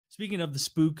Speaking of the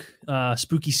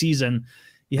spooky season,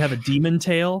 you have a demon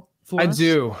tale for us?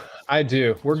 I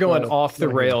do. We're going off the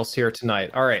rails here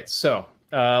tonight. All right. So,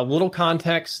 little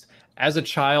context. As a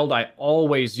child, I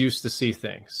always used to see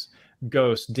things.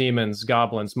 Ghosts, demons,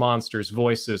 goblins, monsters,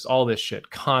 voices, all this shit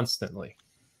constantly.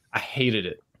 I hated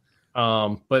it.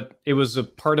 But it was a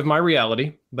part of my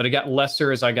reality, but it got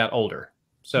lesser as I got older.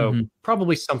 So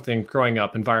probably something growing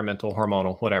up, environmental,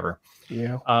 hormonal, whatever.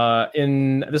 Yeah.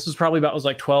 This was probably about, I was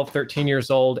like 12, 13 years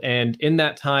old. And in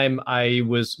that time, I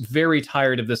was very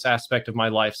tired of this aspect of my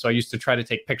life. So I used to try to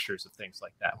take pictures of things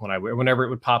like that whenever it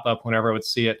would pop up, whenever I would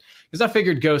see it, because I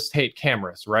figured ghosts hate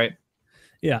cameras, right?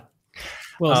 Yeah.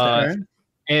 Well,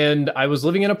 and I was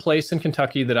living in a place in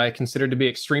Kentucky that I considered to be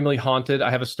extremely haunted.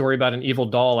 I have a story about an evil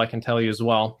doll I can tell you as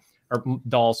well. Or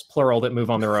dolls, plural, that move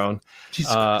on their own.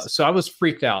 So I was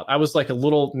freaked out. I was like a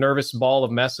little nervous ball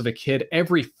of mess of a kid.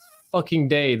 Every fucking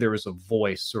day there was a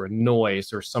voice or a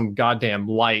noise or some goddamn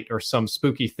light or some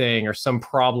spooky thing or some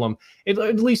problem, at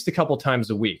least a couple times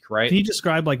a week, right? Can you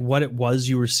describe like what it was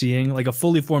you were seeing? Like a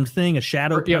fully formed thing, a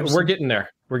shadow? Yeah, we're getting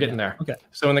there. We're getting there. Okay.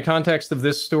 So in the context of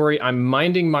this story, I'm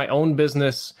minding my own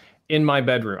business in my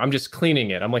bedroom. I'm just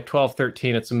cleaning it. I'm like 12,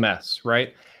 13. It's a mess,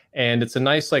 right? And it's a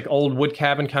nice, like, old wood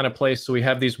cabin kind of place. So we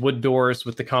have these wood doors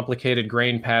with the complicated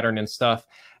grain pattern and stuff.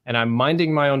 And I'm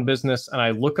minding my own business. And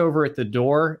I look over at the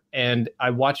door and I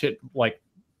watch it, like,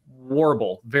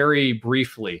 warble very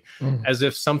briefly, as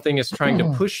if something is trying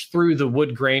to push through the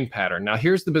wood grain pattern. Now,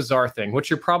 here's the bizarre thing. What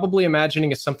you're probably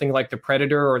imagining is something like the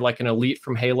Predator or like an elite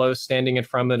from Halo standing in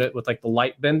front of it with, like, the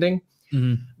light bending.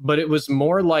 But it was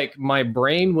more like my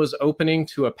brain was opening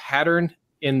to a pattern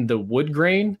in the wood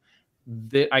grain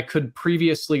that I could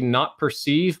previously not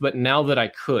perceive, but now that I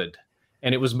could.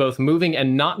 And it was both moving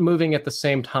and not moving at the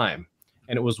same time.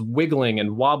 And it was wiggling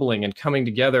and wobbling and coming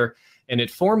together. And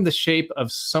it formed the shape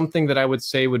of something that I would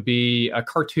say would be a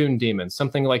cartoon demon,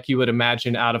 something like you would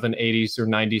imagine out of an 80s or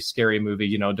 90s scary movie,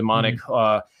 you know, demonic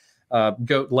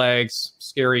goat legs,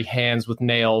 scary hands with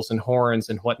nails and horns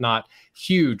and whatnot.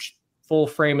 Huge, full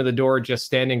frame of the door just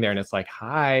standing there. And it's like,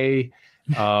 hi.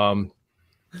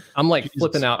 I'm like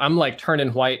flipping out. I'm like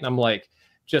turning white and I'm like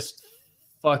just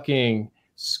fucking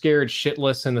scared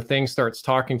shitless. And the thing starts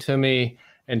talking to me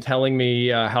and telling me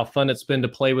how fun it's been to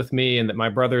play with me and that my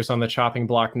brother's on the chopping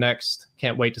block next.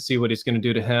 Can't wait to see what he's going to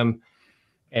do to him.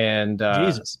 And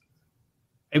Jesus.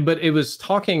 But it was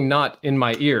talking not in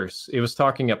my ears. It was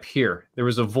talking up here. There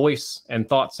was a voice and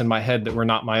thoughts in my head that were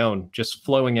not my own, just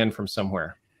flowing in from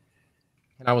somewhere.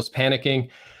 And I was panicking.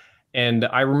 And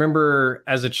I remember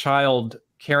as a child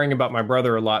caring about my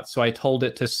brother a lot. So I told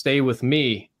it to stay with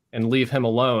me and leave him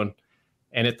alone.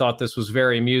 And it thought this was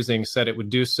very amusing, said it would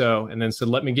do so. And then said,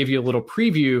 let me give you a little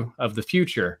preview of the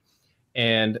future.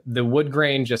 And the wood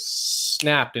grain just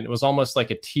snapped. And it was almost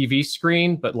like a TV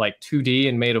screen, but like 2D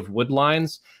and made of wood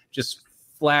lines, just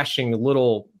flashing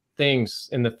little things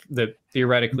in that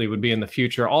theoretically would be in the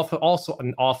future. Also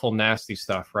an awful, nasty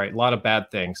stuff, right? A lot of bad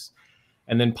things.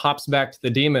 And then pops back to the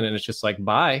demon and it's just like,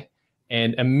 bye.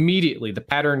 And immediately the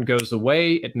pattern goes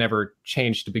away. It never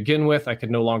changed to begin with. I could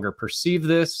no longer perceive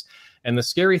this. And the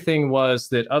scary thing was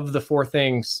that of the 4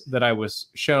 things that I was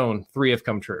shown, 3 have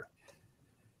come true.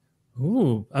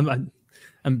 Ooh, I'm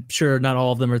sure not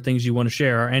all of them are things you want to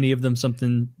share. Are any of them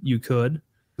something you could?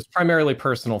 It's primarily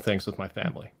personal things with my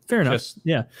family. Fair enough. Just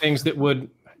yeah. Things that would,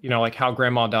 you know, like how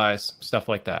grandma dies, stuff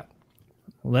like that.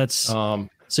 Well, that's so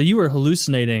you were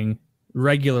hallucinating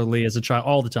regularly as a child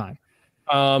all the time.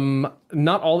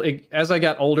 Not all. As I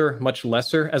got older, much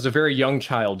lesser. As a very young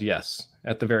child, yes,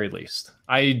 at the very least.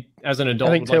 As an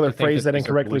adult, I think Taylor phrased that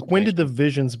incorrectly. When did the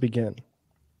visions begin?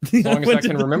 As long as I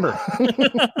can remember.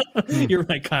 You're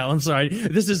right, Kyle. I'm sorry.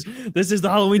 This is the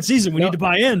Halloween season. We need to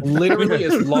buy in. Literally,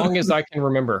 as long as I can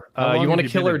remember. You want a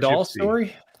killer doll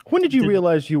story? When did you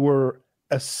realize you were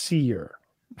a seer?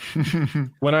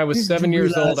 When I was 7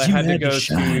 years old, I had to go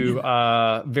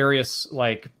to various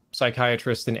like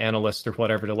psychiatrists and analysts or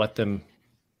whatever to let them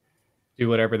do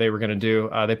whatever they were going to do.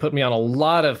 They put me on a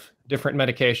lot of different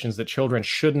medications that children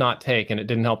should not take, and it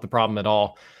didn't help the problem at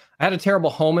all. I had a terrible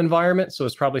home environment, so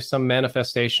it's probably some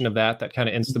manifestation of that. That kind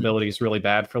of instability is really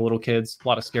bad for little kids. A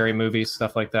lot of scary movies,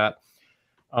 stuff like that.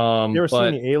 You ever seen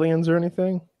any aliens or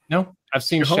anything? No, I've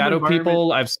seen shadow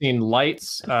people. I've seen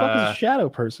lights. Fucking shadow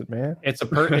person, man. It's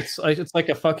it's like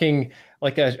a fucking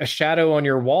like a shadow on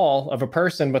your wall of a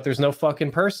person, but there's no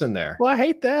fucking person there. Well, I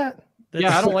hate that.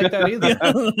 Yeah, I don't like that either.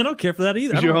 I don't care for that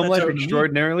either. Is your home life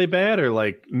extraordinarily bad or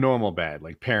like normal bad?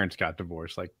 Like parents got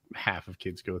divorced, like half of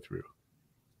kids go through.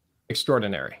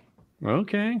 Extraordinary.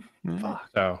 Okay. Fuck.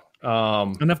 So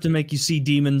enough to make you see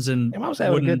demons and I was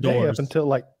having a good day doors. up until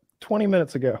like 20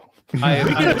 minutes ago. We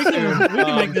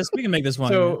can make this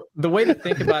one. So the way to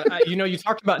think about it, you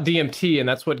talked about DMT, and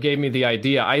that's what gave me the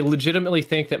idea. I legitimately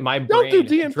think that my brain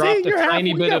dropped a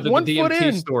tiny bit of the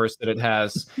DMT stores that it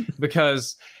has,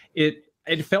 because it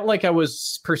felt like I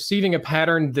was perceiving a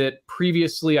pattern that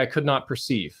previously I could not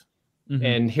perceive,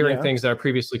 and hearing things that I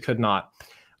previously could not.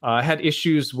 I had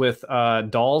issues with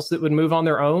dolls that would move on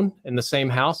their own in the same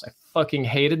house. I fucking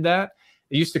hated that.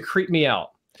 It used to creep me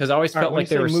out because I always felt like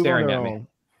they were staring at me.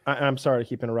 I'm sorry to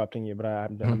keep interrupting you, but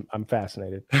I'm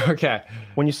fascinated. Okay.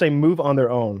 When you say move on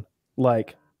their own,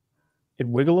 like it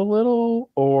wiggle a little,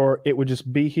 or it would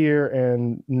just be here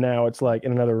and now it's like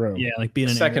in another room? Yeah, like being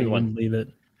in second one. Leave it.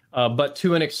 But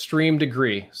to an extreme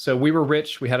degree. So we were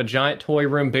rich. We had a giant toy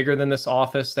room bigger than this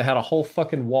office. They had a whole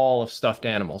fucking wall of stuffed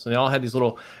animals. And they all had these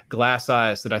little glass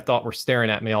eyes that I thought were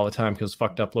staring at me all the time because I was a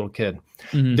fucked up little kid.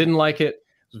 Didn't like it.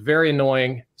 It was very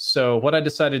annoying. So what I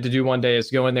decided to do one day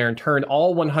is go in there and turn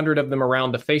all 100 of them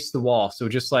around to face the wall. So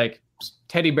just like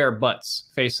teddy bear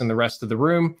butts facing the rest of the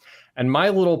room. And my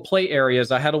little play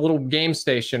areas, I had a little game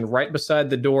station right beside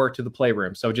the door to the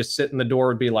playroom. So just sit in the door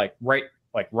would be like right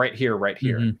here.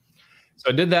 So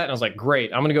I did that and I was like,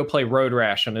 great, I'm going to go play Road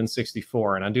Rash on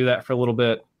N64. And I do that for a little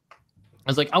bit. I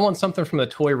was like, I want something from the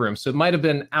toy room. So it might have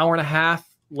been an hour and a half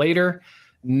later.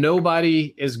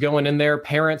 Nobody is going in there.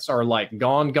 Parents are like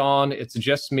gone. It's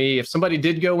just me. If somebody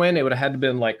did go in, it would have had to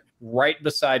been like right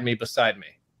beside me.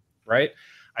 Right.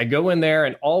 I go in there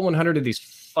and all 100 of these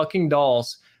fucking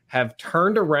dolls have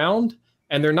turned around,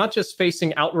 and they're not just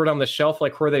facing outward on the shelf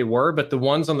like where they were, but the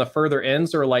ones on the further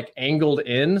ends are like angled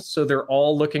in. So they're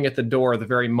all looking at the door the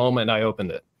very moment I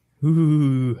opened it.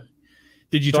 Ooh.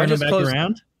 Did you turn them back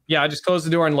around? Yeah, I just closed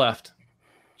the door and left.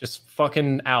 Just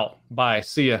fucking out. Bye.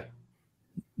 See ya.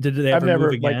 Did they ever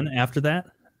move again after that?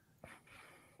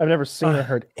 I've never seen or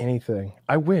heard anything.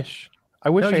 I wish.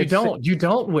 No, you don't. You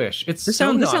don't wish. This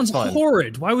sounds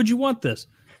horrid. Why would you want this?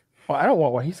 Well, I don't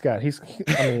want what he's got.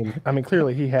 I mean,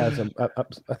 clearly he has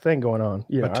a thing going on.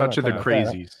 A touch of the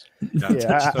crazies.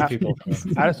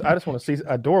 I just want to see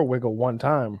a door wiggle one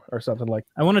time or something like.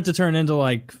 I want it to turn into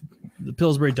like the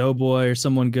Pillsbury Doughboy or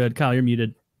someone good. Kyle, you're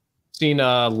muted. Seen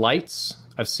Lights.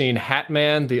 I've seen Hat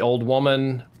Man, the old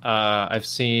woman. I've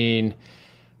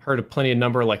heard of plenty of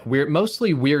number of like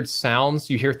mostly weird sounds.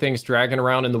 You hear things dragging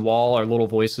around in the wall, or little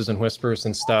voices and whispers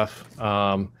and stuff.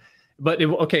 So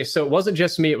it wasn't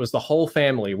just me, it was the whole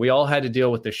family. We all had to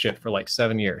deal with this shit for like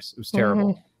 7 years. It was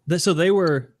terrible. So they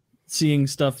were seeing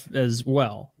stuff as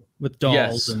well with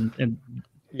dolls and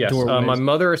yes. My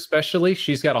mother especially,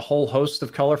 she's got a whole host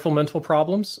of colorful mental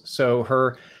problems. So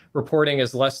her reporting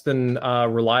is less than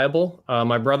reliable.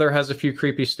 My brother has a few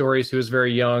creepy stories. He was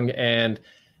very young. And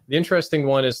the interesting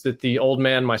one is that the old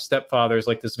man, my stepfather, is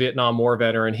like this Vietnam War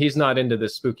veteran. He's not into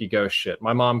this spooky ghost shit.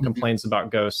 My mom complains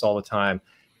about ghosts all the time.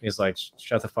 He's like,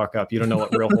 shut the fuck up. You don't know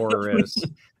what real horror is.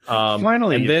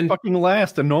 Finally, and then fucking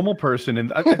last, a normal person.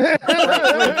 And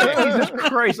Jesus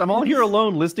Christ, I'm all here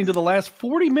alone listening to the last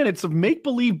 40 minutes of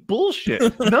make-believe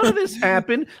bullshit. None of this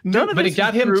happened. But it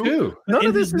got him too. None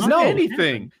of this is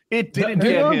anything. It didn't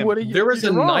get him. There was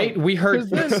a night we heard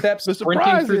footsteps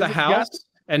sprinting through the house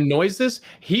and noises.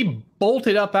 He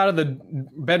bolted up out of the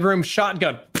bedroom,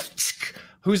 shotgun.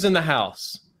 Who's in the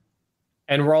house?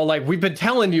 And we're all like, we've been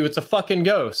telling you it's a fucking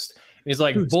ghost. And he's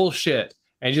like, bullshit.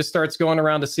 And he just starts going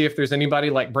around to see if there's anybody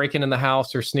like breaking in the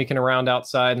house or sneaking around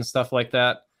outside and stuff like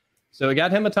that. So it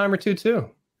got him a time or two too.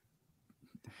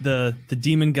 The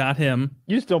demon got him.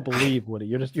 You just don't believe, Woody.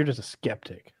 You're just a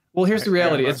skeptic. Well, here's the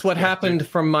reality. It's what happened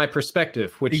from my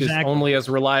perspective, which is only as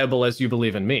reliable as you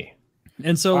believe in me.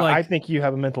 And so I think you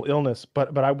have a mental illness,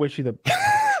 but I wish you the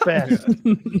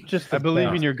best. I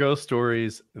believe in your ghost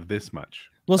stories this much.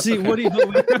 Well, see, Woody,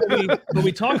 but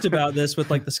we talked about this with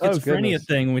like the schizophrenia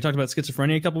thing. When we talked about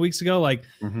schizophrenia a couple weeks ago, like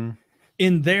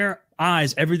in their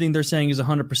eyes, everything they're saying is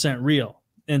 100% real.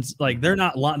 And it's like they're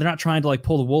not trying to like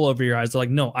pull the wool over your eyes. They're like,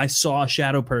 no, I saw a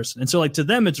shadow person. And so like to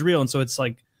them, it's real. And so it's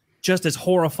like just as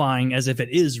horrifying as if it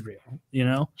is real, you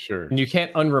know? Sure. And you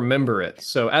can't unremember it.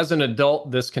 So as an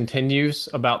adult, this continues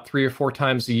about 3 or 4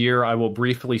 times a year. I will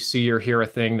briefly see or hear a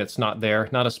thing that's not there,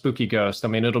 not a spooky ghost. I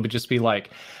mean, I'll just be like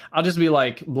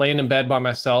laying in bed by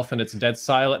myself and it's dead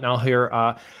silent. And I'll hear,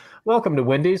 welcome to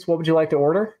Wendy's. What would you like to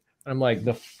order? And I'm like,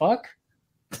 the fuck?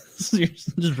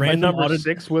 just random number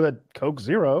 6 with a Coke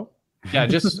Zero. Yeah,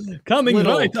 just coming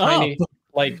right tiny, up.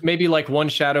 Like maybe like one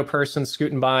shadow person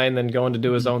scooting by and then going to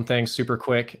do his own thing super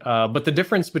quick. But the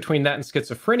difference between that and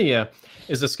schizophrenia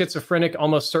is a schizophrenic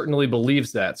almost certainly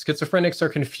believes that. Schizophrenics are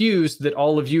confused that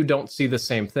all of you don't see the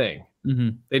same thing.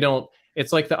 They don't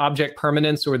it's like the object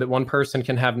permanence, or that one person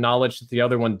can have knowledge that the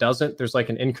other one doesn't. There's like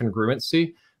an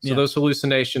incongruency. So those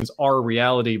hallucinations are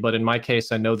reality, but in my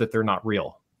case, I know that they're not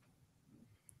real.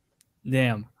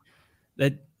 Damn.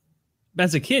 That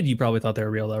as a kid, you probably thought they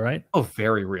were real though, right? Oh,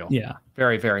 very real. Yeah.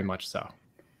 Very, very much so.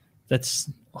 That's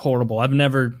horrible. I've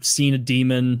never seen a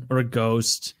demon or a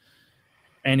ghost,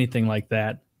 anything like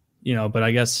that, you know, but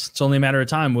I guess it's only a matter of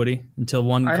time, Woody, until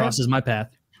one crosses my path.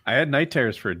 I had night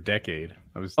terrors for a decade.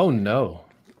 Oh no.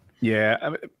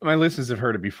 Yeah, my listeners have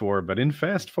heard it before, but in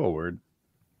fast forward,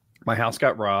 my house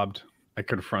got robbed. I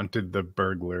confronted the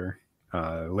burglar.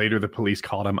 Later, the police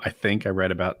called him. I think I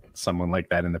read about someone like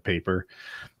that in the paper.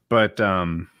 But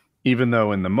even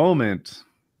though in the moment,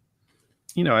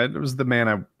 you know, it was the man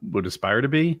I would aspire to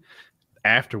be,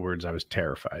 afterwards, I was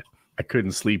terrified. I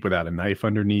couldn't sleep without a knife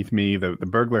underneath me. The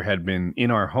burglar had been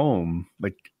in our home,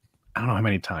 like, I don't know how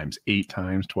many times, 8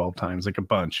 times, 12 times, like a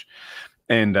bunch.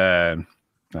 And what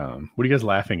are you guys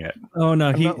laughing at? Oh no,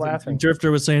 I'm not laughing.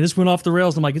 Drifter was saying this went off the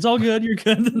rails. I'm like, it's all good, you're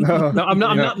good. No, I'm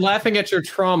not laughing at your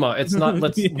trauma. It's not.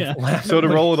 Let's laugh. So to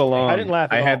roll it along, I didn't laugh.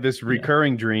 I had this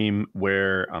recurring dream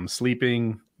where I'm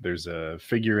sleeping. There's a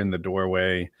figure in the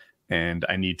doorway, and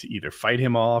I need to either fight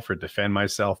him off or defend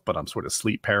myself. But I'm sort of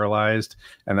sleep paralyzed,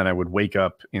 and then I would wake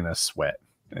up in a sweat,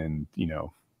 and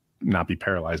not be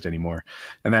paralyzed anymore.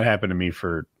 And that happened to me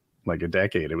for like a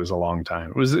decade. It was a long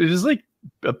time. It was like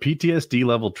a PTSD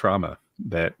level trauma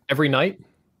that every night.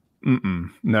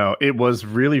 No, it was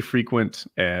really frequent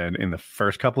and in the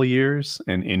first couple of years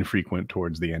and infrequent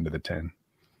towards the end of the 10.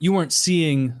 You weren't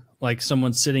seeing like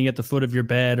someone sitting at the foot of your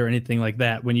bed or anything like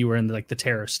that when you were in the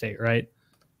terror state, right?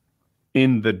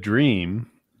 In the dream,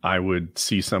 I would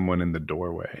see someone in the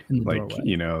doorway,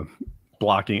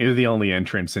 blocking. It was the only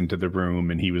entrance into the room,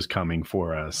 and he was coming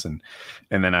for us. And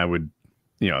then I would,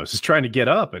 I was just trying to get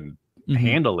up and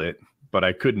handle it, but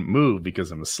I couldn't move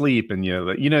because I'm asleep. And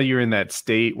you're in that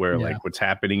state where like what's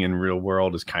happening in real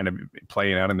world is kind of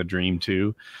playing out in the dream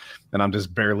too. And I'm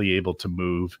just barely able to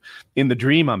move. In the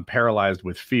dream, I'm paralyzed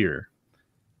with fear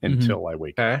until I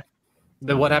wake up.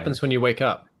 Then what happens when you wake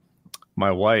up? My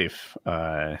wife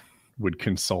would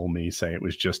console me, say it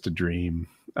was just a dream.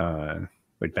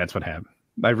 Like that's what happened.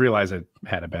 I realized it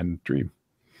had a bad dream.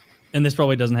 And this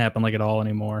probably doesn't happen like at all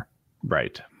anymore.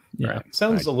 Right. Yeah. Right.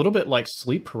 Sounds a little bit like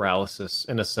sleep paralysis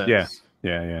in a sense.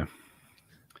 Yeah.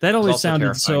 That always sounded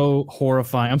terrifying. So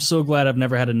horrifying. I'm so glad I've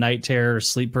never had a night terror or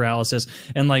sleep paralysis.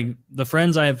 And like the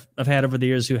friends I've had over the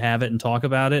years who have it and talk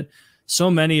about it,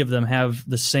 so many of them have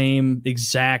the same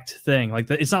exact thing. Like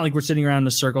it's not like we're sitting around in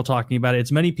a circle talking about it.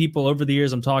 It's many people over the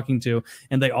years I'm talking to,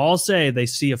 and they all say they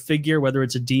see a figure, whether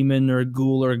it's a demon or a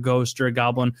ghoul or a ghost or a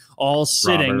goblin, all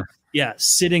sitting,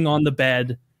 sitting on the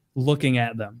bed, looking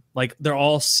at them. Like they're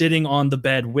all sitting on the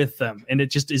bed with them. And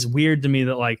it just is weird to me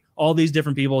that like all these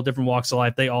different people, different walks of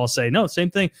life, they all say, no,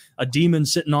 same thing. A demon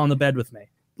sitting on the bed with me,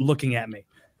 looking at me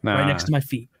right next to my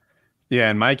feet. Yeah.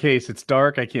 In my case, it's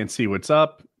dark. I can't see what's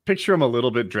up. Picture him a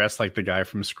little bit dressed like the guy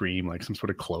from Scream, like some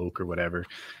sort of cloak or whatever.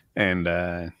 And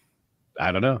I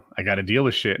don't know. I got to deal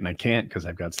with shit and I can't because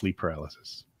I've got sleep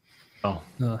paralysis. Oh,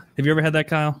 have you ever had that,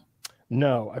 Kyle?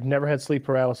 No, I've never had sleep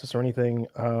paralysis or anything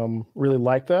really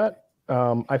like that.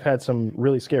 I've had some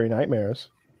really scary nightmares.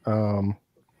 But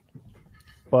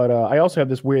I also have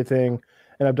this weird thing,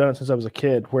 and I've done it since I was a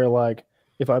kid, where like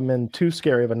if I'm in too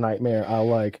scary of a nightmare, I'll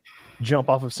like jump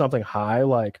off of something high,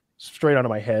 like straight onto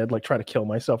my head, like try to kill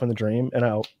myself in the dream, and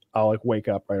I'll like wake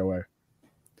up right away.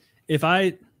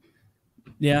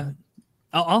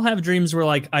 I'll have dreams where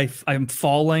like I'm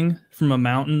falling from a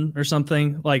mountain or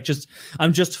something, like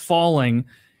I'm just falling,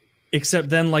 except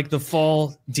then like the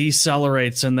fall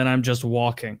decelerates and then I'm just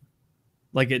walking,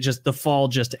 like the fall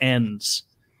just ends,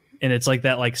 and it's like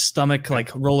that like stomach like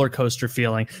roller coaster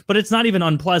feeling, but it's not even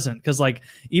unpleasant because like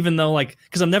even though like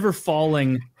because I'm never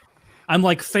falling, I'm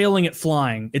like failing at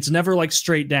flying. It's never like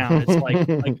straight down. It's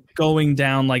like going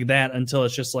down like that until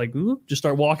it's just like, ooh, just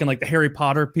start walking like the Harry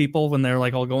Potter people when they're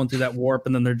like all going through that warp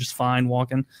and then they're just fine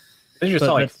walking. They're just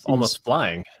like almost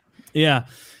flying. Yeah.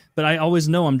 But I always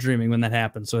know I'm dreaming when that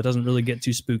happens. So it doesn't really get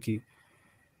too spooky.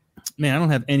 Man, I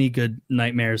don't have any good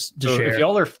nightmares to share. If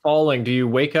y'all are falling, do you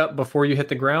wake up before you hit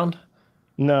the ground?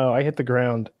 No, I hit the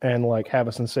ground and like have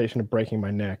a sensation of breaking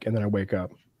my neck and then I wake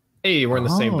up. Hey, we're in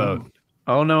the same boat.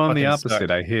 Oh no, I'm the opposite.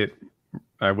 Stuck.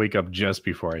 I wake up just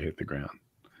before I hit the ground.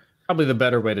 Probably the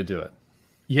better way to do it.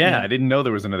 Yeah, I didn't know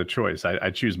there was another choice. I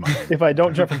choose mine. If I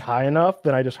don't jump from high enough,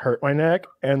 then I just hurt my neck,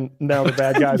 and now the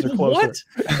bad guys are closer.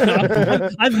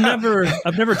 What? I've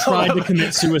never tried to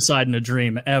commit suicide in a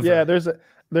dream ever. Yeah,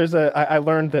 I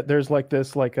learned that there's like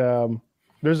this like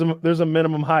there's a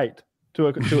minimum height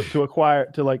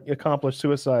to like accomplish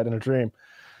suicide in a dream.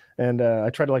 And I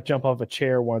tried to like jump off a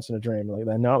chair once in a dream. Like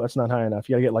that, no, that's not high enough.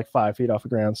 You got to get like 5 feet off the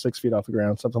ground, 6 feet off the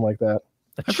ground, something like that.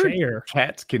 A chair.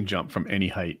 Cats can jump from any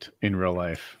height in real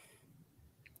life.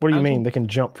 What do you mean? They can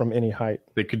jump from any height?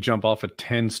 They could jump off a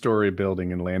 10-story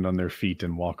building and land on their feet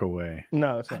and walk away.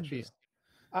 No, it's not true.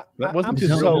 I'm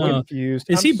just so confused.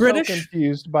 Is he British? So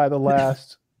confused by the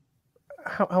last.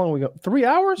 How long we go? 3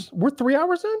 hours? We're 3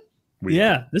 hours in.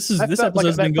 Yeah, this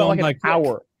episode's been going like an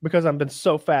hour because I've been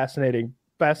so fascinated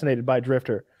by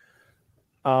Drifter.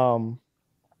 Wow.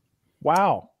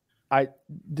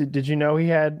 Did you know he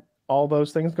had all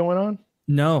those things going on?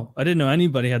 No, I didn't know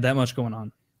anybody had that much going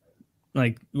on.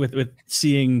 Like with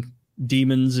seeing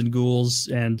demons and ghouls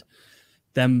and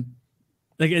them,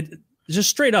 like it just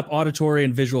straight up auditory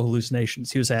and visual hallucinations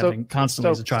he was having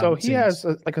constantly as a child. So he has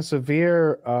a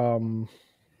severe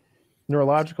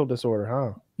neurological disorder,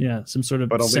 huh? Yeah, some sort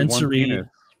of sensory,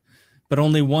 but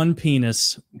only one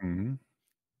penis. Mm-hmm.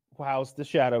 How's the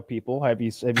shadow people? Have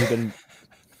you been?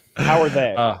 How are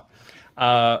they?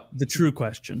 The true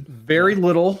question. Very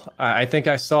little. I think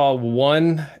I saw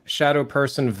one shadow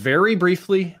person very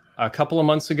briefly a couple of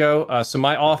months ago. So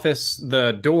my office,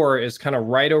 the door is kind of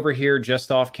right over here,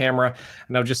 just off camera.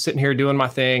 And I was just sitting here doing my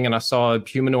thing, and I saw a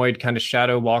humanoid kind of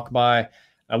shadow walk by.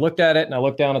 I looked at it, and I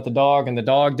looked down at the dog, and the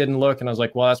dog didn't look. And I was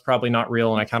like, well, that's probably not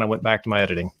real. And I kind of went back to my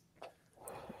editing.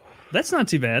 That's not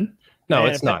too bad. No,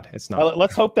 it's not. It's not.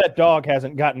 Let's hope that dog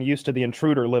hasn't gotten used to the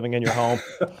intruder living in your home.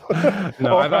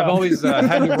 No, I've always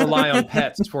had to rely on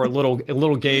pets for a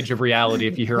little gauge of reality.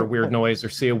 If you hear a weird noise or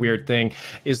see a weird thing,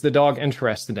 is the dog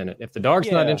interested in it? If the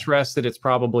dog's not interested, it's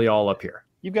probably all up here.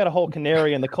 You've got a whole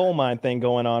canary in the coal mine thing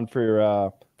going on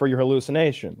for your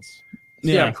hallucinations.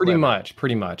 Yeah, pretty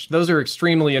much. Those are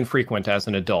extremely infrequent as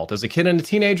an adult. As a kid and a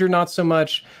teenager, not so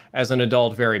much. As an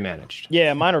adult, very managed.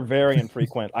 Yeah, mine are very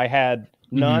infrequent. I had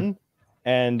none.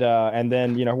 And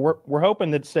then we're hoping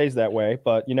that it stays that way,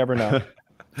 but you never know.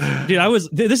 Dude,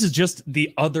 this is just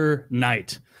the other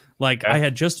night. Like I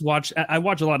had just watched. I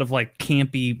watch a lot of like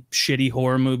campy, shitty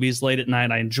horror movies late at night.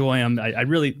 I enjoy them. I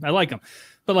like them.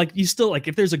 But like you still like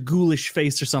if there's a ghoulish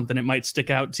face or something, it might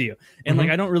stick out to you. And like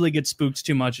I don't really get spooked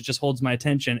too much. It just holds my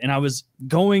attention. And I was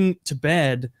going to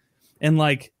bed, and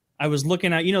like I was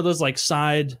looking at those like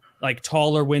side. Like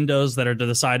taller windows that are to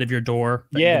the side of your door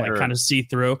that you can, like kind of see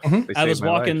through. I was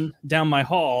walking down my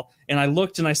hall and I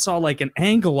looked and I saw like an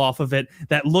angle off of it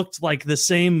that looked like the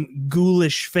same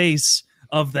ghoulish face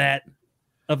of that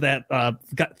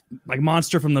like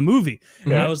monster from the movie.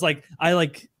 And I was like, I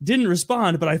didn't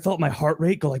respond, but I felt my heart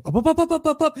rate go like pop, pop, pop, pop,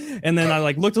 pop, pop. And then I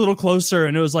like looked a little closer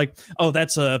and it was like, oh,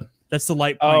 that's the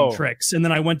light playing tricks. And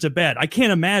then I went to bed. I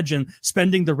can't imagine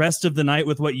spending the rest of the night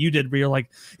with what you did where you're like,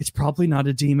 it's probably not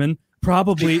a demon.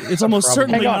 Probably. It's almost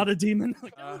certainly not a demon.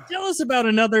 Like, tell us about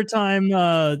another time.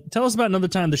 Tell us about another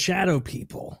time the shadow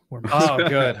people were. Oh,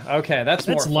 good. Okay. That's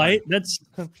more light. Fun. That's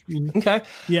okay.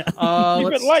 Yeah.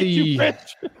 Let's see.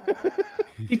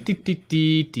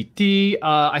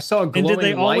 I saw a glowing light. And did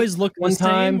they always look one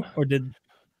time? Or did...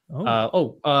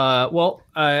 well,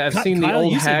 I've seen the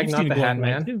old hag, not the hat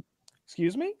man.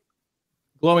 Excuse me?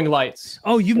 Glowing lights.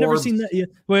 Oh, you've never seen that? Yeah.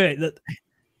 Wait,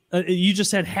 you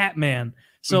just said Hat Man.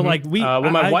 So like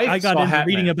my wife I got into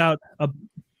reading about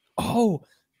Yeah.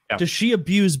 Does she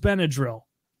abuse Benadryl?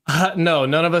 No,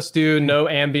 none of us do. No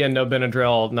Ambien, no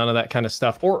Benadryl, none of that kind of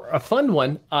stuff. Or a fun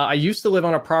one. I used to live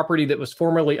on a property that was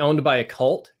formerly owned by a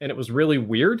cult, and it was really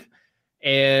weird.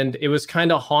 And it was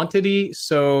kind of haunted-y.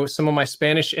 So some of my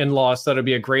Spanish in-laws thought it'd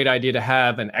be a great idea to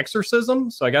have an exorcism.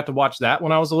 So I got to watch that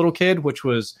when I was a little kid, which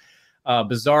was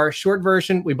bizarre. Short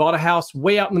version, we bought a house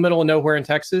way out in the middle of nowhere in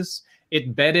Texas.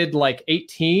 It bedded like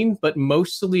 18, but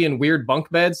mostly in weird bunk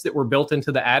beds that were built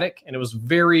into the attic. And it was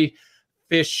very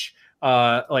fish,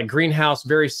 like greenhouse,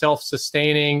 very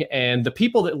self-sustaining. And the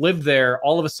people that lived there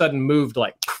all of a sudden moved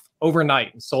like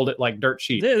overnight and sold it like dirt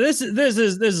cheap. This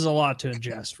is a lot to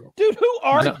ingest, dude. Who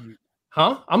are you?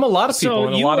 Huh? I'm a lot of people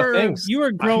and a lot of things. You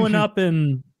were growing up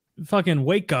in fucking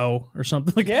Waco or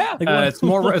something like yeah. Like it's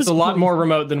a lot more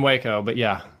remote than Waco, but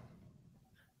yeah.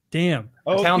 Damn.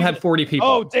 The town had 40 people.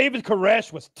 Oh, David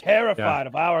Koresh was terrified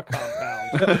of our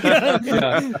compound.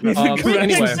 We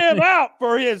kicked him out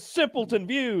for his simpleton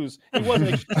views. He wasn't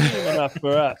extreme enough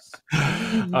for us.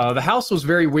 The house was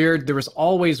very weird. There was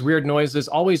always weird noises,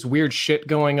 always weird shit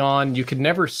going on. You could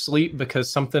never sleep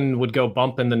because something would go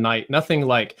bump in the night. Nothing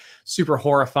like super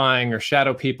horrifying or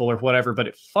shadow people or whatever, but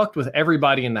it fucked with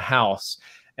everybody in the house.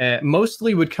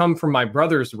 mostly would come from my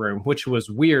brother's room, which was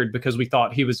weird because we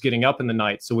thought he was getting up in the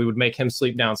night. So we would make him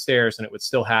sleep downstairs and it would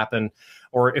still happen.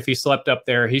 Or if he slept up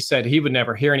there, he said he would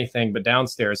never hear anything, but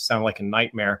downstairs sounded like a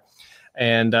nightmare.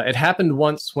 And it happened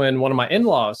once when one of my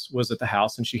in-laws was at the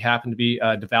house, and she happened to be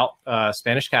a devout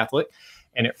Spanish Catholic,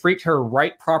 and it freaked her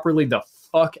right properly the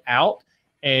fuck out.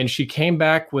 And she came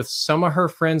back with some of her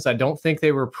friends. I don't think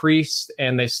they were priests,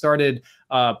 and they started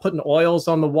putting oils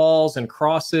on the walls and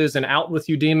crosses and out with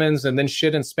you demons, and then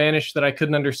shit in Spanish that I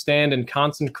couldn't understand, and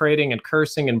consecrating and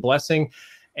cursing and blessing.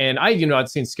 And I'd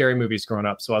seen scary movies growing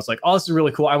up. So I was like, oh, this is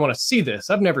really cool. I want to see this.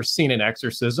 I've never seen an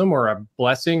exorcism or a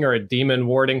blessing or a demon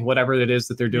warding, whatever it is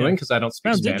that they're doing, because I don't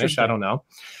speak Spanish. I don't know.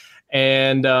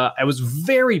 And I was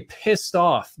very pissed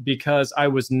off because I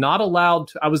was not allowed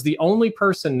to. I was the only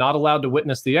person not allowed to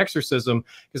witness the exorcism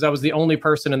because I was the only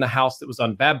person in the house that was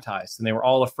unbaptized. And they were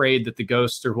all afraid that the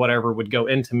ghost or whatever would go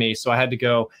into me. So I had to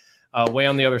go way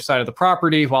on the other side of the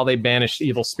property while they banished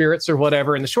evil spirits or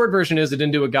whatever. And the short version is it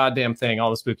didn't do a goddamn thing. All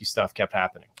the spooky stuff kept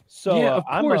happening. So yeah, of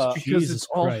course, because Jesus it's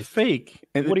all Christ. fake.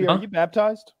 Woody, are you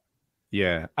baptized?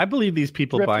 Yeah, I believe these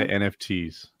people buy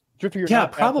NFTs. Drifter, you're yeah,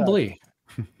 not probably.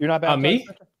 You're not baptized? Me?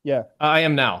 Yeah. I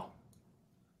am now.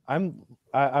 I'm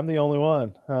the only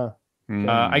one. Huh.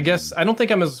 I guess I don't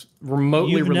think I'm as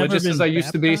remotely You've never religious been as I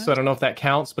used to be, so I baptized? don't know if that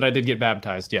counts, but I did get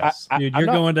baptized, yes. Dude, I'm you're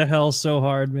not- going to hell so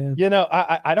hard, man. You know,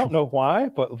 I don't know why,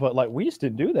 but like we used to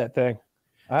do that thing.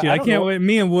 Dude, I don't can't know. wait.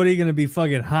 Me and Woody gonna be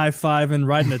fucking high-fiving,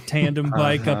 riding a tandem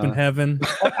bike up in heaven.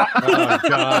 Oh,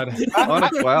 God. On a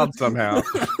cloud somehow.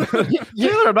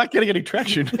 Taylor, I'm not getting any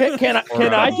traction. Can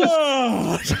I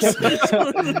just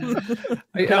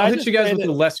I'll hit you guys with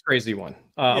a less crazy one,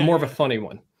 more of a funny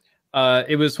one.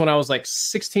 It was when I was like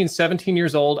 16, 17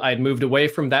 years old. I had moved away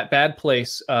from that bad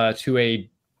place to a,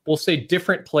 we'll say,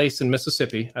 different place in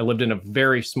Mississippi. I lived in a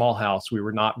very small house. We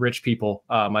were not rich people.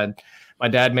 My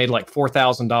dad made like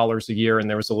 $4,000 a year, and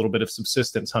there was a little bit of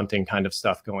subsistence hunting kind of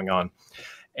stuff going on.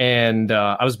 And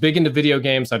I was big into video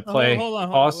games. I'd play. Hold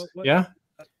on. Yeah.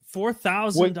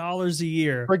 $4,000 a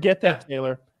year. forget that,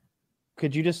 Taylor?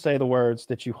 Could you just say the words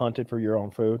that you hunted for your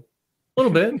own food? A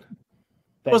little bit.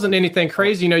 It wasn't anything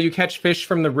crazy. You catch fish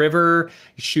from the river,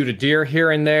 you shoot a deer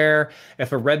here and there.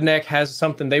 If a redneck has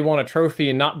something they want a trophy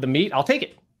and not the meat, I'll take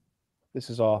it. This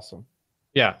is awesome.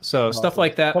 Yeah, so stuff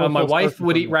like that. My wife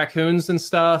would eat raccoons and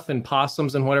stuff and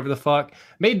possums and whatever the fuck.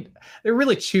 They're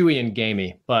really chewy and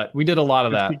gamey, but we did a lot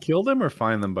of that. You kill them or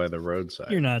find them by the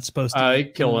roadside? You're not supposed to.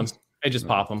 Kill them. I just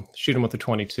pop them, shoot them with the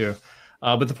 22.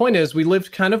 But the point is, we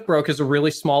lived kind of broke as a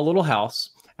really small little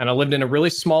house. And I lived in a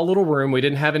really small little room. We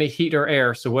didn't have any heat or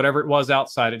air. So whatever it was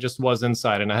outside, it just was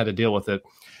inside. And I had to deal with it.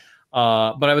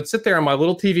 But I would sit there on my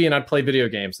little TV and I'd play video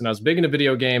games. And I was big into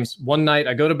video games. One night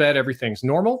I go to bed, everything's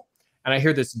normal. And I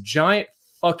hear this giant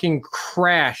fucking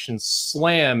crash and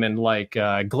slam and like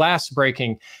glass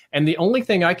breaking. And the only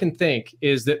thing I can think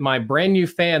is that my brand new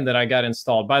fan that I got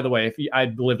installed, by the way,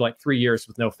 I'd lived like 3 years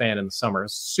with no fan in the summer. I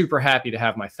was super happy to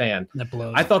have my fan. That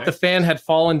blows. I thought the fan had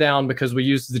fallen down because we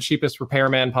used the cheapest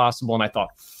repairman possible. And I thought,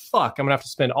 fuck, I'm going to have to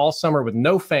spend all summer with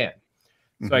no fan.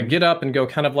 So I get up and go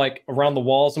kind of like around the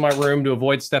walls of my room to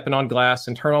avoid stepping on glass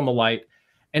and turn on the light.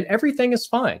 And everything is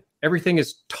fine. Everything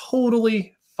is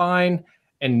totally fine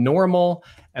and normal.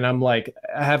 And I'm like,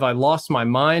 have I lost my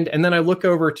mind? And then I look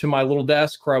over to my little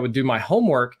desk where I would do my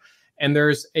homework, and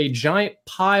there's a giant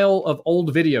pile of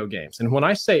old video games. And when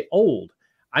I say old,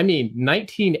 I mean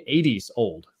 1980s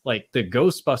old, like the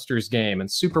Ghostbusters game and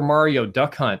Super Mario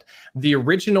Duck Hunt, the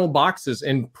original boxes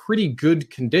in pretty good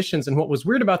conditions. And what was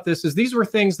weird about this is these were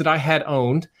things that I had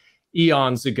owned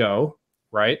eons ago,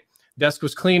 right? Desk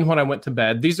was clean when I went to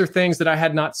bed. These are things that I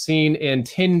had not seen in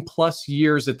 10 plus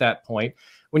years at that point.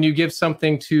 When you give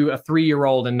something to a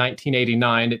 3-year-old in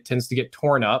 1989, it tends to get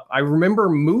torn up. I remember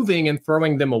moving and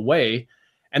throwing them away.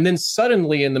 And then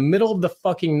suddenly in the middle of the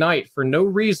fucking night, for no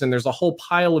reason, there's a whole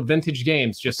pile of vintage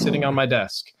games just sitting on my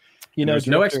desk. There's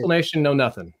no explanation, no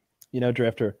nothing.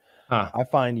 Drifter, I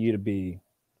find you to be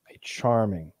a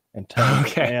charming and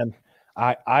talented man.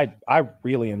 I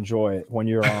really enjoy it when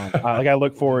you're on. I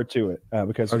look forward to it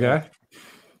because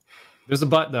there's a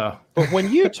but though. But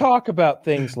when you talk about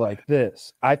things like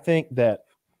this, I think that,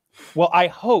 well, I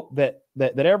hope that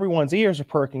everyone's ears are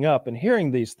perking up and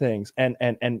hearing these things. And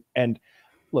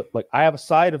look, I have a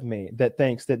side of me that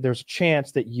thinks that there's a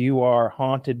chance that you are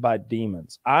haunted by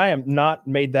demons. I am not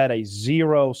made that a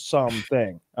zero-sum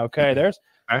thing. Okay,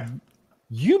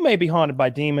 you may be haunted by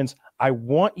demons. I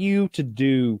want you to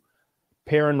do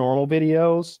paranormal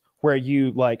videos where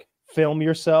you like film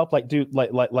yourself, like do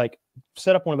like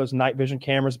set up one of those night vision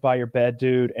cameras by your bed,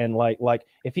 dude. And like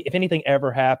if anything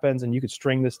ever happens and you could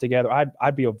string this together,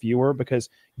 I'd be a viewer, because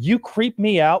you creep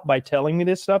me out by telling me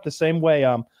this stuff the same way.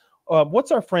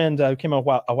 What's our friend who came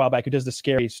out a while back who does the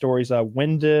scary stories?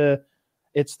 Muted,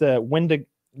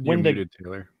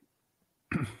 Taylor.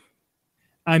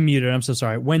 I'm muted. I'm so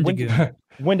sorry. Wendigo.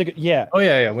 Wendigo, yeah. Oh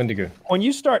yeah, Wendigo. When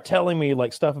you start telling me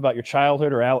like stuff about your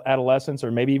childhood or adolescence,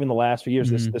 or maybe even the last few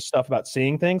years, this stuff about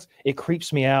seeing things, it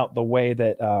creeps me out the way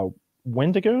that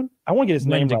Wendigo. I want to get his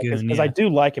name right because I do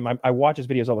like him. I watch his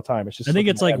videos all the time. It's just I think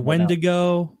it's like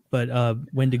Wendigo, but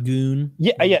Wendigoon.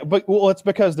 Yeah, but it's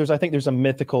because I think there's a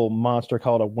mythical monster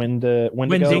called a Wendigo.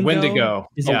 Wendigo.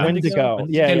 Is it Wendigo?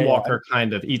 Yeah, Skinwalker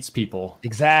kind of eats people.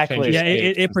 Exactly. Yeah,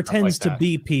 it pretends to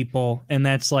be people, and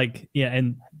that's like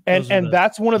and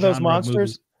that's one of those monsters.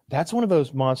 Movies. That's one of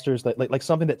those monsters that like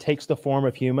something that takes the form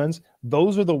of humans.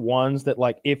 Those are the ones that,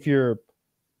 like, if you're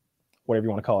whatever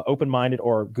you want to call it, open-minded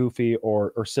or goofy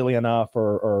or silly enough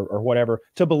or whatever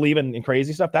to believe in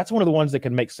crazy stuff, that's one of the ones that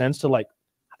can make sense to like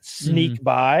sneak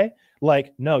by.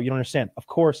 Like, no, you don't understand. Of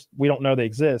course, we don't know they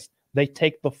exist. They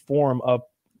take the form of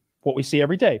what we see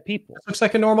every day, people. Looks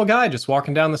like a normal guy just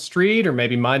walking down the street, or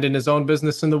maybe minding his own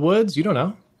business in the woods. You don't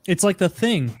know. It's like The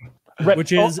Thing,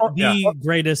 which is the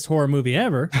greatest horror movie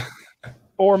ever.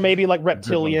 Or maybe like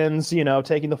reptilians,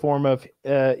 taking the form of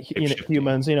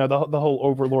humans, the whole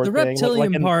overlord thing. The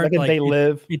reptilian part, like they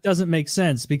live. It doesn't make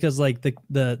sense because like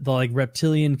the like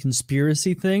reptilian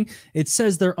conspiracy thing, it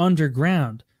says they're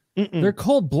underground. They're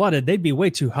cold-blooded. They'd be way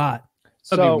too hot.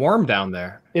 So it'd be warm down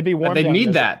there. It'd be warm. They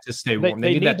need that to stay warm.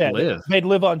 They need that to live. They'd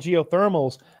live on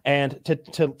geothermals, and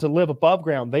to live above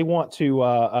ground, they want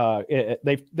to.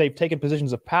 They've taken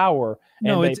positions of power.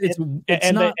 No, it's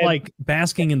not like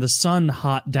basking in the sun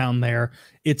hot down there.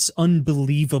 It's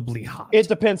unbelievably hot. It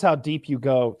depends how deep you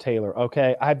go, Taylor.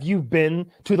 Okay, have you been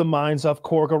to the mines of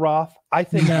Korgoroth? I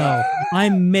think no.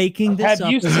 I'm making this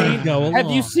up as I go along.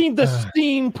 Have you seen the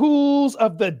steam pools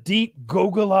of the deep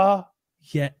Gogala?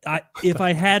 Yeah, if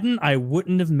I hadn't, I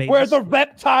wouldn't have made where the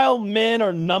reptile men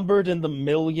are numbered in the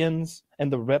millions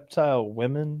and the reptile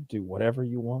women do whatever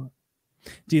you want.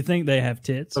 Do you think they have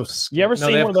tits? You ever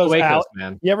seen one of those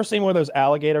You ever seen one of those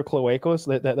alligator cloacas,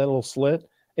 that little slit?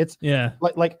 It's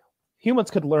like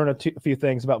humans could learn a few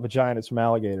things about vaginas from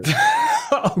alligators.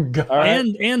 Oh god. Right?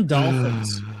 And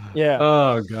dolphins. Yeah.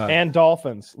 Oh god. And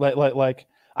dolphins. Like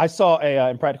I saw a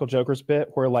Impractical Jokers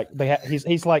bit where like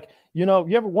he's like, you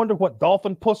ever wonder what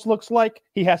dolphin puss looks like?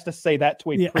 He has to say that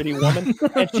to a pretty woman,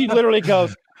 and she literally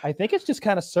goes, "I think it's just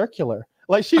kind of circular."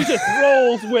 Like she just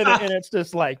rolls with it, and it's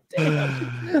just like,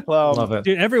 damn. Love it,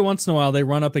 dude. Every once in a while, they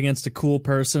run up against a cool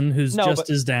person who's just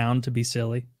as down to be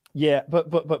silly. Yeah,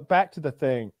 but back to the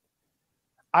thing.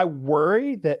 I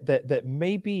worry that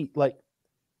maybe like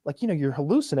you're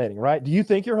hallucinating, right? Do you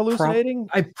think you're hallucinating?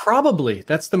 Probably.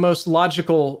 That's the most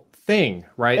logical thing,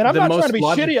 right? And I'm not trying to be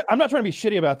shitty. I'm not trying to be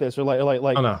shitty about this, or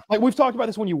like we've talked about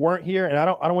this when you weren't here, and I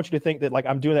don't want you to think that like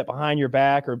I'm doing that behind your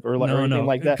back or anything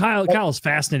like that. Kyle's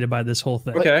fascinated by this whole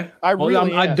thing. Okay,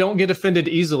 I don't get offended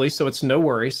easily, so it's no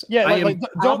worries. Yeah,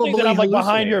 don't think that I'm like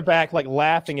behind your back, like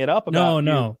laughing it up about you.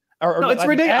 No. No, it's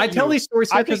ridiculous. I tell these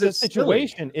stories because the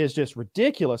situation is just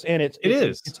ridiculous, and it's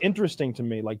interesting to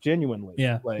me, like genuinely.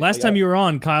 Yeah. Last time you were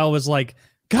on, Kyle was like,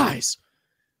 "Guys,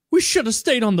 we should have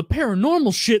stayed on the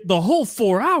paranormal shit the whole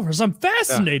 4 hours. I'm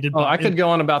fascinated." I could go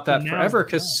on about that forever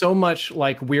because so much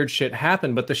like weird shit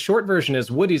happened. But the short version is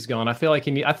Woody's gone. I feel like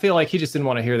he just didn't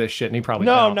want to hear this shit, and he probably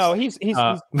no. He's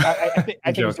I think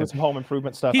he's doing some home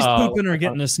improvement stuff. He's pooping or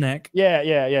getting a snack.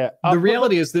 Yeah. The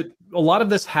reality is that a lot of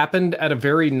this happened at a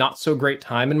very not so great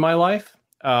time in my life.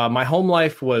 My home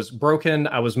life was broken.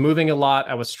 I was moving a lot.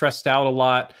 I was stressed out a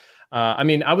lot.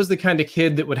 I was the kind of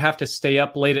kid that would have to stay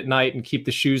up late at night and keep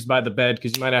the shoes by the bed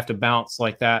because you might have to bounce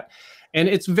like that. And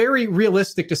it's very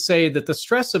realistic to say that the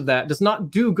stress of that does not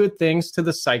do good things to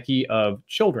the psyche of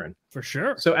children. For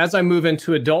sure. So as I move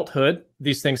into adulthood,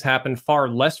 these things happen far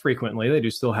less frequently. They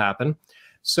do still happen.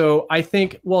 So I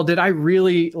think, well, did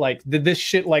this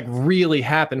shit really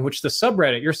happen? Which your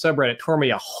subreddit tore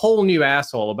me a whole new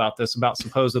asshole about this, about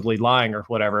supposedly lying or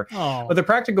whatever. Oh. But the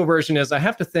practical version is I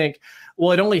have to think,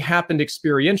 well, it only happened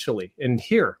experientially in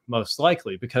here, most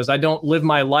likely, because I don't live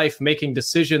my life making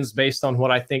decisions based on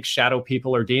what I think shadow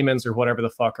people or demons or whatever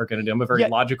the fuck are going to do. I'm a very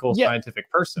logical,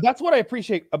 scientific person. That's what I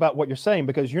appreciate about what you're saying,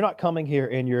 because you're not coming here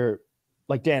and you're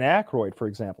like Dan Aykroyd, for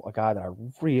example, a guy that I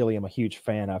really am a huge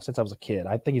fan of since I was a kid.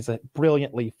 I think he's a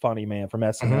brilliantly funny man from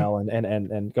SNL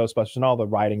and Ghostbusters and all the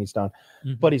writing he's done.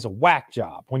 But he's a whack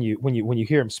job when you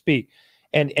hear him speak.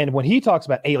 And when he talks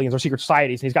about aliens or secret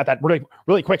societies, and he's got that really,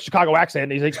 really quick Chicago accent,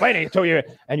 and he's explaining it to you,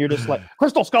 and you're just like,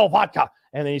 Crystal Skull vodka.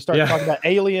 And then you start talking about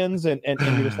aliens, and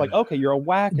you're just like, okay, you're a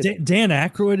whack. Dan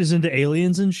Aykroyd is into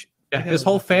aliens and yeah, his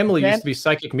whole family used to be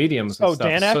psychic mediums. And stuff.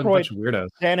 Dan Aykroyd, so weirdos.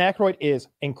 Dan Aykroyd is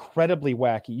incredibly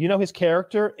wacky. You know his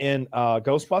character in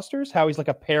Ghostbusters, how he's like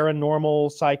a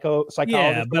paranormal psychologist.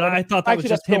 Yeah, but I thought that was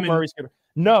just him.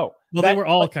 No, well, they were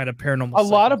all kind of paranormal. A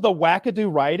lot of the wackadoo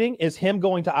writing is him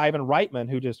going to Ivan Reitman,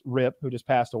 who just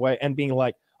passed away, and being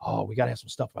like, "Oh, we got to have some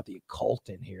stuff about the occult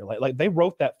in here." Like they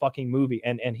wrote that fucking movie,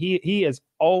 and he has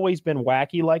always been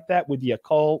wacky like that with the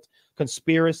occult,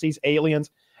 conspiracies,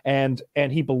 aliens. And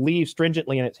he believes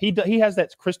stringently in it. He has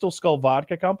that Crystal Skull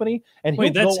vodka company. And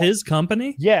wait, that's his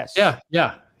company? Yes.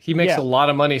 Yeah. He makes a lot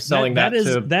of money selling that is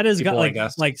people,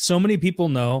 got like so many people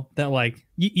know that like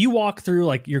you walk through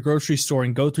like your grocery store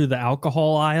and go through the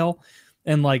alcohol aisle,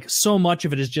 and like so much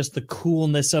of it is just the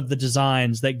coolness of the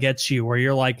designs that gets you, where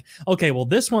you're like, okay, well,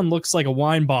 this one looks like a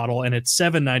wine bottle and it's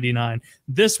 $7.99.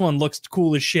 This one looks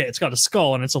cool as shit. It's got a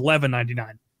skull and it's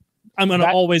 $11.99. I'm going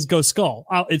to always go skull.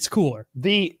 It's cooler.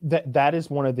 That is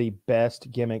one of the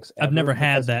best gimmicks ever. I've never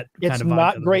had that kind of vodka.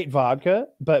 It's not great vodka,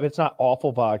 but it's not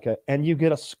awful vodka, and you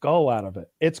get a skull out of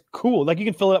it. It's cool. Like you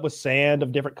can fill it up with sand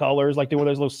of different colors, like do one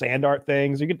of those little sand art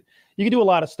things. You can do a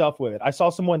lot of stuff with it. I saw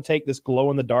someone take this glow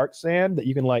in the dark sand that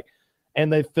you can like,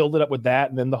 and they filled it up with that,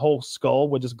 and then the whole skull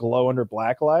would just glow under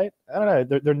black light. I don't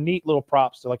know. They're neat little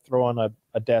props to like throw on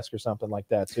a desk or something like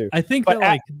that too. I think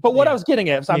but what I was getting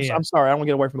at, I'm sorry, I don't want to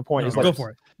get away from the point. No, go for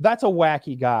it. That's a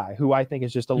wacky guy who I think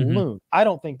is just a loon. I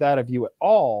don't think that of you at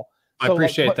all. I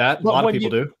appreciate that. A lot of people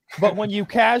do. But when you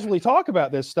casually talk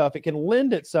about this stuff, it can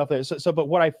lend itself there. But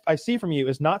what I see from you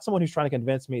is not someone who's trying to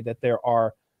convince me that there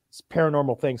are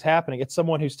paranormal things happening. It's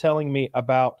someone who's telling me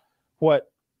about what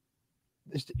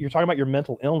you're talking about, your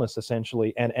mental illness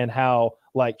essentially, and how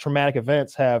like traumatic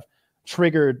events have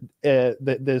triggered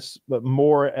this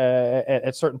more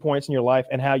at certain points in your life,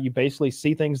 and how you basically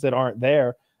see things that aren't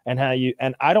there, and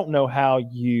I don't know how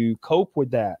you cope with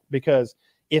that, because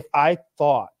if I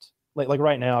thought like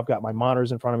right now I've got my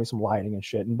monitors in front of me, some lighting and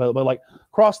shit, but like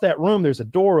across that room there's a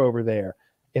door over there.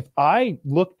 If I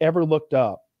ever looked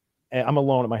up, and I'm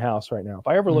alone at my house right now, if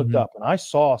I ever looked up and I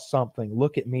saw something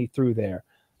look at me through there,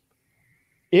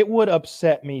 it would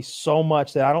upset me so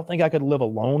much that I don't think I could live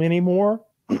alone anymore.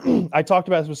 I talked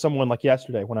about this with someone like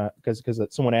yesterday because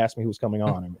someone asked me who was coming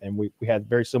on, and we had a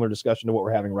very similar discussion to what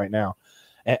we're having right now.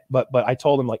 But I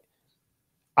told him like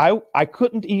I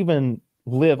couldn't even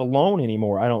live alone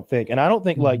anymore, I don't think. And I don't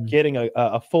think like getting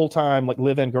a full-time like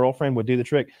live-in girlfriend would do the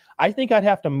trick. I think I'd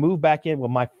have to move back in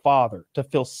with my father to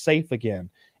feel safe again.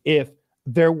 If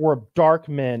there were dark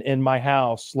men in my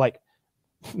house, like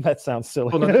that sounds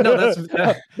silly. Well, no, that's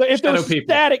if there's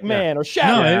static man or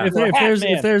shadow,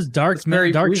 if there's dark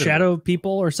shadow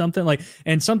people or something like,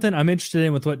 and something I'm interested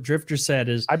in with what Drift0r said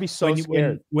is, I'd be so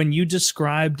scared. When you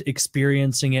described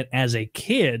experiencing it as a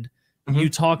kid, you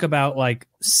talk about like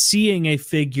seeing a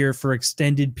figure for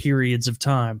extended periods of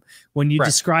time. When you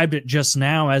described it just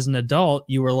now as an adult,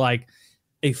 you were like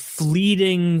a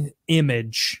fleeting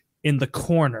image in the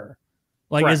corner.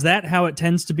 Like, is that how it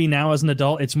tends to be now as an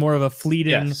adult? It's more of a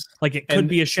fleeting, like it could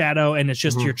be a shadow, and it's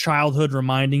just your childhood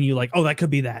reminding you like, oh, that could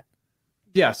be that.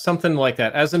 Yeah, something like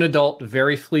that. As an adult,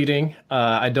 very fleeting.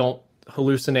 I don't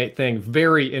hallucinate things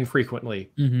very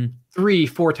infrequently.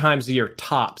 3-4 times a year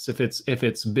tops if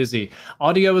it's busy.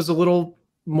 Audio is a little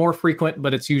more frequent,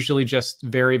 but it's usually just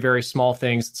very, very small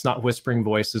things. It's not whispering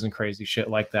voices and crazy shit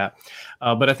like that.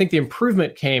 But I think the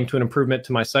improvement came to an improvement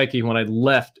to my psyche when I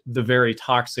left the very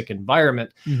toxic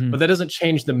environment. But that doesn't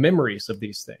change the memories of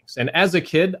these things. And as a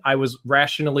kid, I was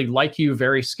rationally, like you,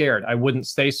 very scared. I wouldn't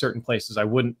stay certain places. I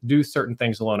wouldn't do certain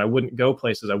things alone. I wouldn't go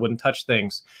places. I wouldn't touch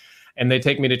things. And they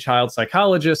take me to child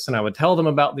psychologists, and I would tell them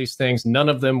about these things. None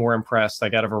of them were impressed. I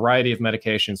got a variety of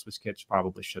medications, which kids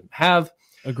probably shouldn't have.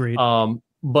 Agreed.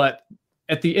 But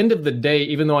at the end of the day,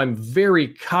 even though I'm very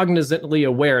cognizantly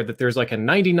aware that there's like a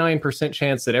 99%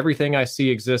 chance that everything I see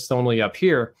exists only up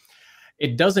here,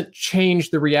 it doesn't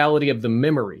change the reality of the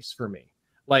memories for me.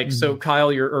 Like, so Kyle,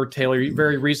 or Taylor, you're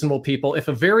very reasonable people. If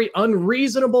a very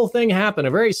unreasonable thing happened,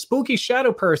 a very spooky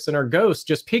shadow person or ghost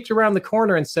just peeked around the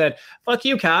corner and said, fuck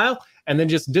you, Kyle, and then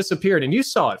just disappeared, and you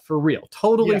saw it for real,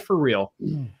 totally for real.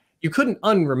 You couldn't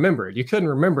unremember it. You couldn't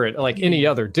remember it like any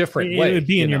other different way. It would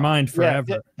be in your mind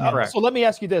forever. So let me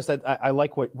ask you this. I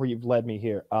like where you've led me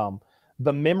here.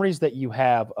 The memories that you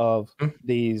have of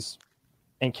these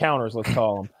encounters, let's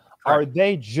call them, are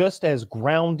they just as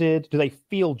grounded? Do they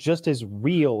feel just as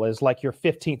real as like your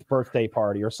 15th birthday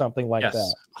party or something like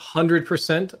that?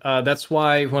 100%. That's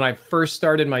why when I first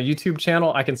started my YouTube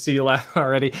channel, I can see you laugh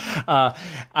already.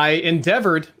 I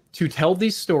endeavored to tell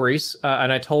these stories,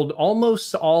 and I told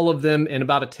almost all of them in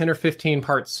about a 10 or 15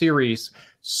 part series,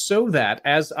 so that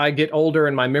as I get older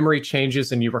and my memory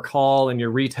changes and you recall and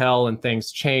your retell and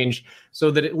things change,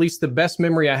 so that at least the best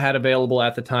memory I had available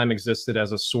at the time existed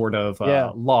as a sort of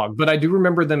log. But I do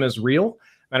remember them as real.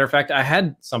 Matter of fact, I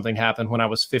had something happen when I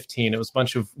was 15. It was a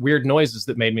bunch of weird noises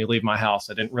that made me leave my house.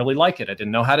 I didn't really like it. I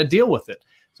didn't know how to deal with it.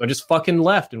 So I just fucking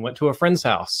left and went to a friend's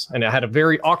house. And I had a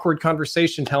very awkward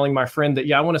conversation telling my friend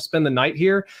that, I want to spend the night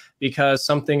here because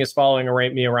something is following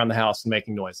me around the house and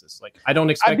making noises. Like, I don't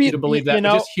expect you to believe that,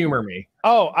 but just humor me.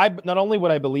 Oh, not only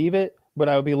would I believe it, but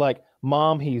I would be like,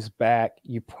 Mom, he's back.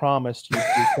 You promised you'd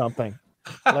do something.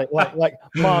 like,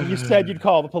 Mom, you said you'd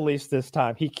call the police this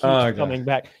time. He keeps coming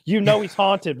back. You know he's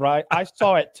haunted, right? I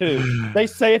saw it too. They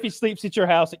say if he sleeps at your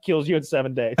house, it kills you in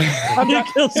 7 days.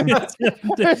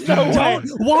 There's no way. Don't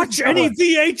watch any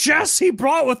VHS he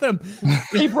brought with him.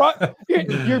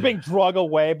 You're being drug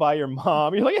away by your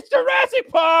mom. You're like, it's Jurassic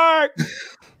Park.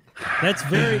 That's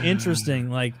very interesting.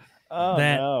 Like,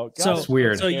 no. God, so it's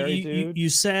weird. So you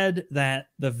said that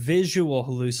the visual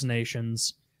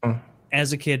hallucinations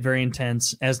as a kid, very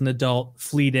intense, as an adult,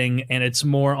 fleeting, and it's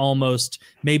more almost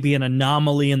maybe an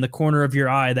anomaly in the corner of your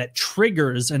eye that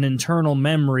triggers an internal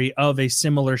memory of a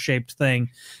similar shaped thing.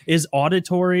 Is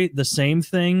auditory the same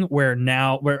thing where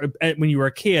when you were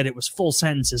a kid, it was full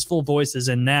sentences, full voices,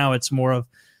 and now it's more of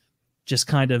just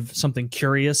kind of something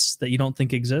curious that you don't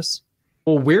think exists?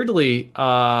 Well, weirdly,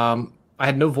 I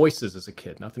had no voices as a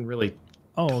kid. Nothing really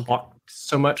talked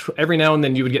so much. Every now and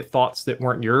then you would get thoughts that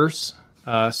weren't yours.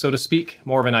 So to speak,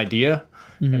 more of an idea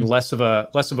and less of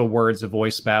a words, a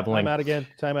voice babbling.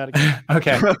 Time out again.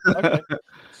 Okay.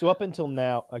 So up until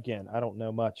now, again, I don't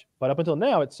know much, but up until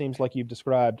now, it seems like you've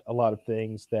described a lot of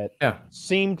things that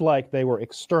seemed like they were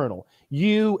external.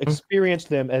 You experienced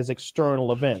them as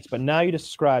external events, but now you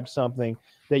described something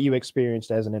that you experienced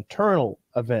as an internal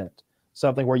event,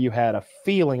 something where you had a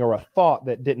feeling or a thought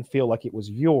that didn't feel like it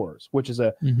was yours, which is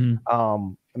a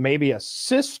maybe a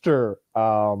sister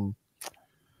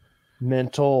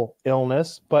mental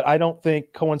illness, but I don't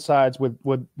think coincides with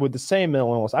the same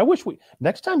mental illness. I wish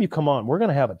next time you come on, we're going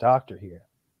to have a doctor here.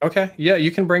 Okay. Yeah,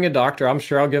 you can bring a doctor. I'm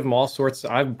sure I'll give them all sorts.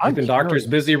 I'm keeping doctors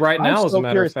busy right now, as a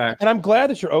matter of fact. And I'm glad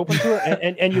that you're open to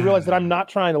it, and you realize that I'm not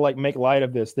trying to like make light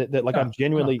of this. That I'm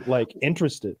genuinely like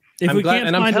interested. I'm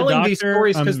telling these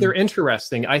stories because they're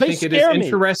interesting. I think it is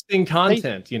interesting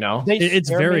content. It's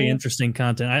very interesting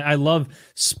content. I love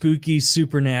spooky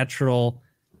supernatural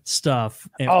stuff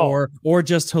or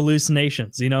just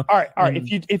hallucinations. All right.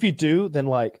 If you do, then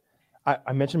like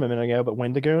I mentioned him a minute ago, but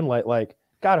Wendigoon, like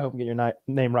God, I hope you get your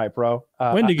name right, bro.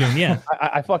 Wendigoon, yeah.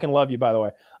 I fucking love you, by the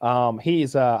way.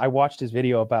 He's I watched his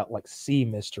video about like sea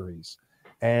mysteries,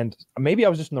 and maybe I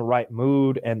was just in the right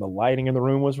mood and the lighting in the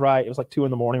room was right. It was like 2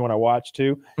 a.m. when I watched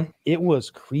too. It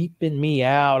was creeping me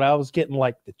out. I was getting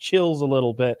like the chills a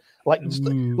little bit, like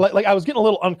I was getting a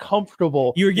little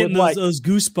uncomfortable. You were getting those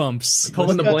goosebumps,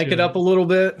 pulling the blanket up a little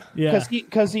bit. Yeah,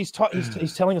 because he's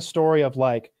telling a story of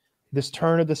like this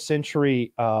turn of the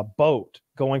century boat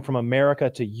going from America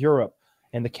to Europe,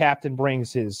 and the captain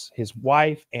brings his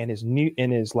wife and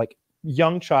his like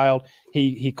young child.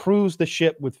 He crews the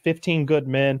ship with 15 good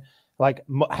men, like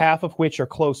half of which are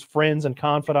close friends and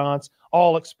confidants,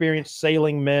 all experienced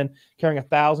sailing men carrying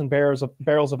 1,000 barrels of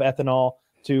ethanol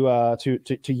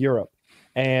to Europe.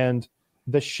 And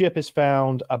the ship is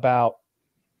found about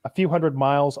a few hundred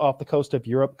miles off the coast of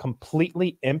Europe,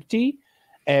 completely empty,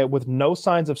 with no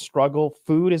signs of struggle.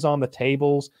 Food is on the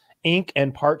tables. Ink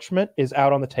and parchment is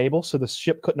out on the table, so the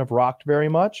ship couldn't have rocked very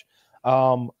much.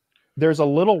 There's a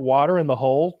little water in the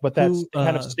hold, but that's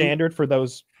kind of standard for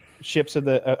those ships of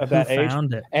that age.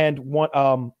 And one,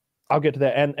 I'll get to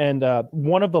that. And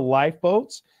one of the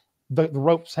lifeboats, the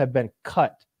ropes have been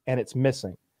cut and it's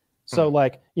missing. So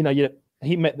like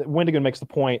Wendigoon makes the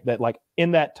point that like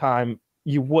in that time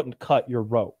you wouldn't cut your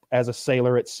rope as a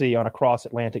sailor at sea on a cross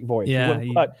Atlantic voyage.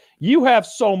 You have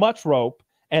so much rope,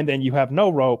 and then you have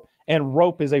no rope. And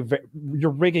rope is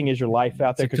your rigging is your life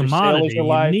out there because your sail is your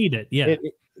life. You need it. Yeah.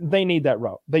 They need that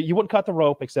rope. You wouldn't cut the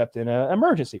rope except in an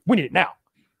emergency. We need it now.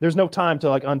 There's no time to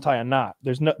like untie a knot.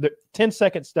 10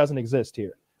 seconds doesn't exist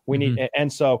here. We need,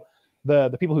 and so the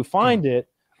people who find it,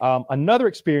 another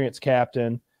experienced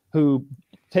captain who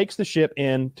takes the ship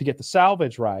in to get the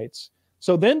salvage rights.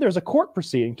 So then there's a court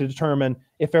proceeding to determine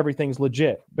if everything's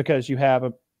legit, because you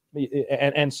have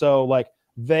so like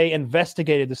They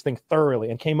investigated this thing thoroughly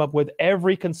and came up with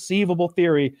every conceivable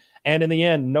theory. And in the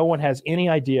end, no one has any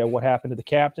idea what happened to the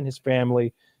captain, his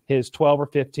family, his 12 or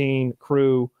 15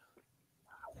 crew.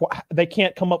 They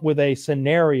can't come up with a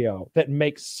scenario that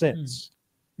makes sense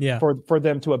for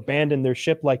them to abandon their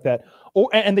ship like that.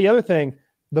 And the other thing,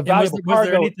 the valuable cargo. Was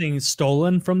there anything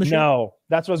stolen from the ship? No,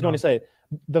 that's what I was going to say.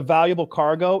 The valuable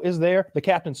cargo is there. The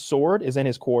captain's sword is in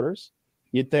his quarters.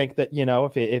 You'd think that, you know,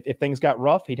 if things got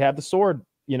rough, he'd have the sword,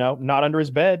 you know, not under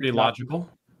his bed. Pretty logical.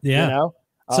 Yeah. You know?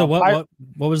 So what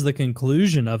was the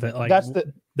conclusion of it? Like,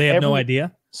 they have no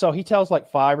idea. So he tells like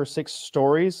 5 or 6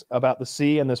 stories about the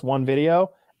sea in this one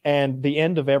video, and the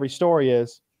end of every story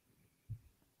is,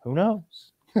 who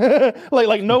knows?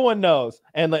 like no one knows.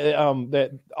 And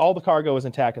that all the cargo is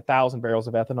intact. 1,000 barrels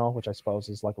of ethanol, which I suppose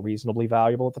is like reasonably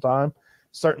valuable at the time.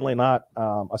 Certainly not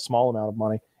a small amount of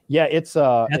money. Yeah, it's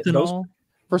ethanol.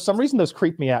 For some reason, those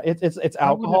creep me out. It's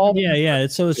alcohol. Yeah.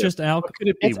 It's just alcohol.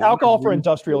 It's alcohol for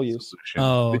industrial use.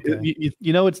 Oh, okay.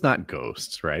 You know, it's not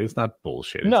ghosts, right? It's not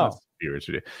bullshit. It's no. Not spirits.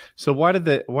 So why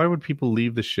would people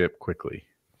leave the ship quickly?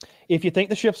 If you think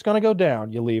the ship's going to go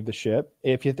down, you leave the ship.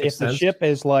 If the ship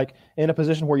is like in a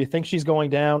position where you think she's going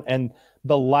down, and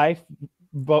the life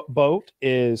boat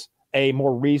is a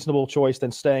more reasonable choice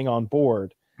than staying on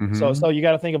board. Mm-hmm. So you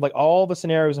got to think of like all the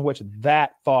scenarios in which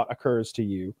that thought occurs to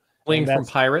you. Fleeing from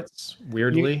pirates,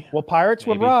 weirdly. Pirates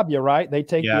would rob you, right? They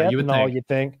take the ethanol, you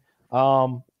think.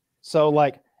 So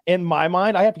like in my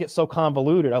mind, I have to get so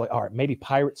convoluted. I'm like, all right, maybe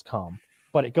pirates come,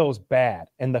 but it goes bad,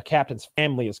 and the captain's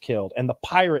family is killed, and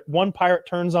one pirate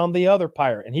turns on the other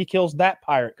pirate, and he kills that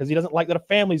pirate because he doesn't like that a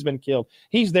family's been killed.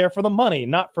 He's there for the money,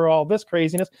 not for all this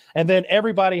craziness. And then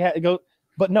everybody had to go.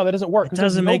 But no, that doesn't work. It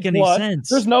doesn't make any sense.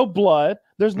 There's no blood.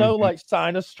 There's no like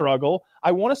sign of struggle.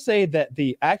 I want to say that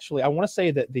the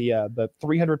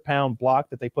 300-pound block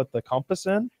that they put the compass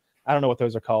in, I don't know what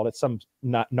those are called. It's some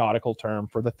nautical term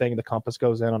for the thing the compass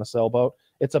goes in on a sailboat.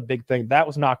 It's a big thing. That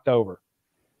was knocked over,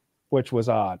 which was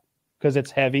odd because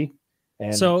it's heavy.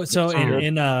 And so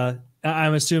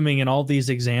I'm assuming in all these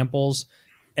examples,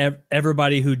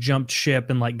 everybody who jumped ship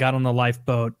and like got on the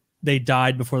lifeboat, they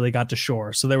died before they got to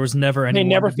shore. So there was never anyone. They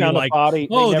never found a body.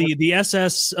 Oh, the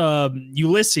SS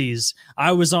Ulysses.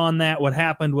 I was on that. What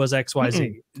happened was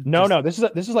XYZ. No. This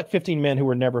is like 15 men who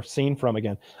were never seen from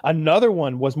again. Another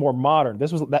one was more modern.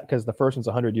 This was that because the first one's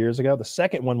 100 years ago. The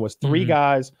second one was 3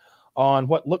 guys on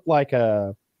what looked like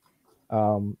a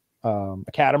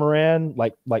catamaran,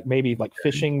 like maybe like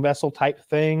fishing vessel type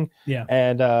thing. Yeah.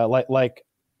 And like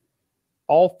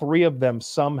all 3 of them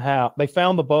somehow they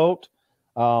found the boat.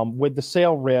 With the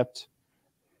sail ripped,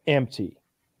 empty,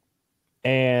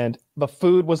 and the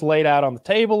food was laid out on the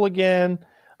table again.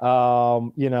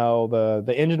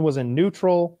 The engine was in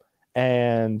neutral,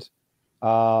 and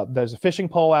there's a fishing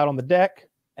pole out on the deck,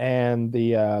 and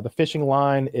the fishing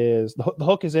line is the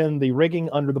hook is in the rigging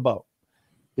under the boat.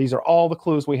 These are all the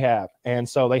clues we have, and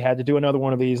so they had to do another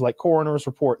one of these like coroner's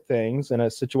report things in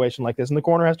a situation like this, and the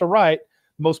coroner has to write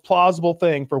the most plausible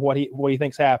thing for what he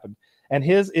thinks happened. And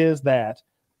his is that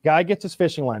guy gets his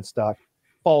fishing line stuck,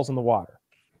 falls in the water.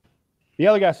 The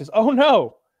other guy says, "Oh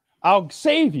no, I'll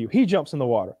save you." He jumps in the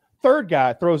water. Third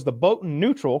guy throws the boat in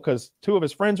neutral because 2 of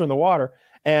his friends are in the water,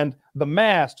 and the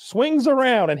mast swings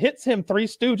around and hits him Three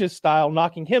Stooges style,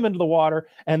 knocking him into the water,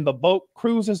 and the boat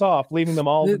cruises off, leaving them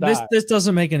all to die. This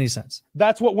doesn't make any sense.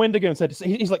 That's what Wendigo said.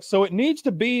 He's like, so it needs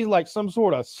to be like some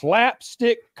sort of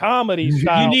slapstick comedy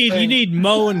style. You need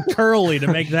Moe and Curly to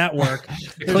make that work.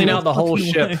 Clean out the whole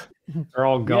ship. They're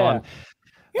all gone.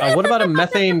 Yeah. What about a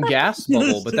methane gas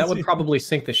bubble? But that would probably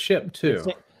sink the ship too.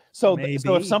 So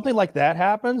if something like that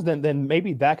happens, then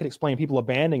maybe that could explain people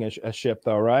abandoning a ship,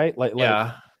 though, right? But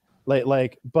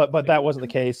that wasn't the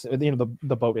case. You know,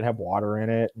 the boat didn't have water in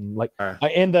it,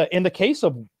 and in the case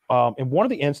of in one of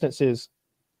the instances,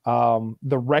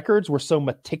 the records were so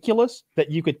meticulous that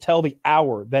you could tell the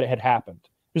hour that it had happened.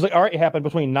 It was like, all right, it happened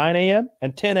between 9 a.m.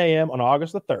 and 10 a.m. on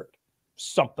August the 3rd.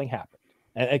 Something happened,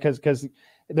 and because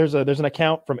there's an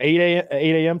account from 8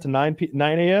 a.m. to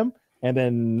 9 a.m. and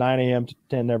then 9 a.m. to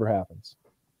 10 never happens.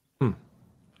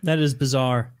 That is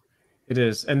bizarre. It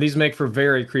is, and these make for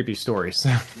very creepy stories.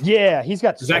 Yeah, he's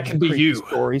got that could be you.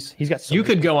 Stories. He's got. You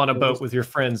could go on a boat with your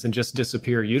friends and just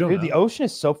disappear. You don't know. The ocean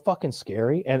is so fucking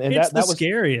scary, and it's that was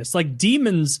scariest. Like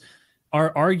demons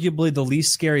are arguably the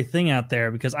least scary thing out there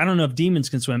because I don't know if demons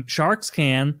can swim. Sharks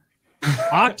can,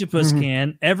 octopus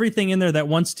can. Everything in there that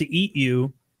wants to eat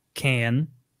you can.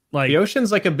 Like the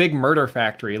ocean's like a big murder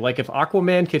factory. Like if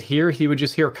Aquaman could hear, he would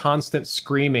just hear constant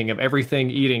screaming of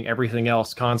everything eating everything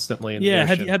else constantly. In the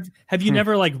ocean. Have you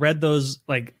never like read those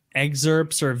like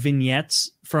excerpts or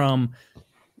vignettes from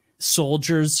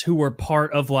soldiers who were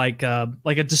part of like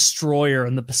a destroyer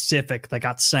in the Pacific that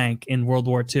got sank in World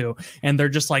War II, and they're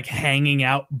just like hanging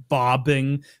out,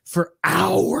 bobbing for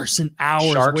hours and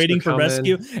hours, Sharks waiting for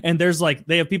rescue. And there's like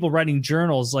they have people writing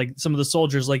journals, like some of the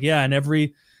soldiers, like and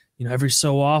every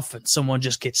so often someone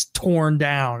just gets torn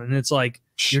down, and it's like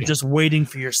you're just waiting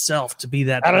for yourself to be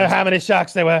that. I don't know how many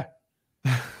sharks there were.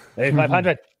 Maybe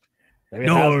 500.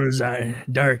 Doll's eyes,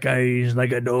 dark eyes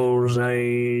like a doll's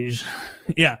eyes.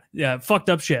 Yeah, fucked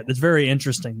up shit. That's very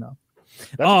interesting though.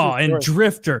 And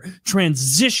Drifter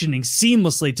transitioning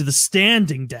seamlessly to the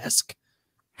standing desk.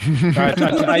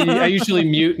 I usually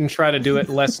mute and try to do it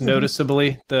less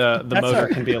noticeably. The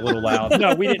motor can be a little loud.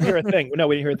 No, we didn't hear a thing.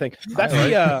 That's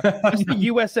the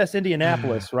USS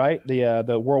Indianapolis, right?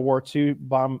 The World War II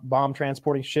bomb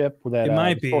transporting ship. That it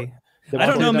might be. I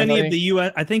don't know many of the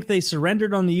U.S. I think they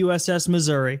surrendered on the USS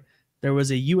Missouri. There was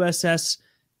a USS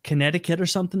Connecticut or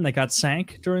something that got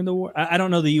sank during the war. I don't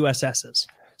know the USSs.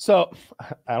 So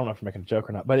I don't know if you're making a joke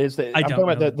or not, but I'm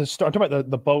talking about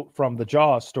the boat from the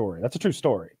Jaws story. That's a true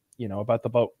story, about the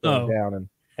boat going down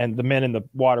and the men in the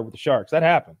water with the sharks. That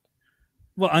happened.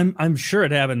 Well, I'm sure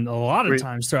it happened a lot of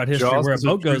times throughout history where a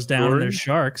boat goes down and there's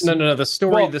sharks. No. The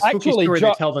story, the spooky story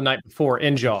they tell the night before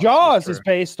in Jaws. Jaws is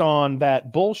based on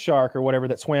that bull shark or whatever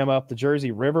that swam up the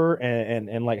Jersey River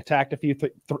and like attacked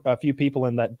a few people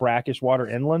in that brackish water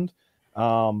inland.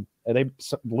 They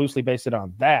loosely based it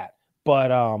on that, but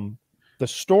the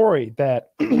story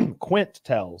that Quint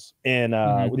tells in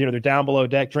they're down below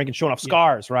deck drinking, showing off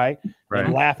scars, right?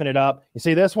 And laughing it up. You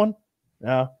see this one?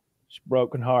 No,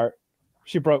 broken heart.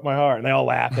 She broke my heart, and they all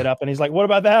laugh it up. And he's like, "What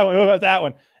about that one? What about that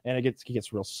one?" And he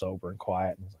gets real sober and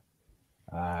quiet. And he's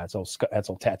like, that's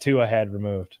old tattoo I had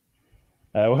removed.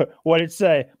 What did it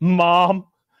say, Mom?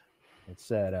 It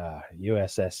said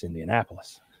USS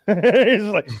Indianapolis. He's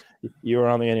like, "You were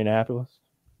on the Indianapolis?"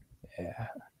 Yeah.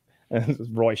 And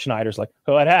Roy Schneider's like,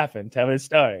 "What happened? Tell me the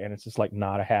story." And it's just like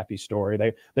not a happy story.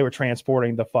 They were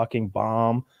transporting the fucking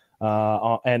bomb.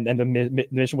 And the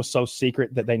mission was so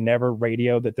secret that they never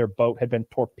radioed that their boat had been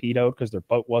torpedoed because their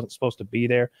boat wasn't supposed to be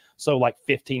there. So like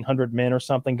 1,500 men or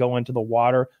something go into the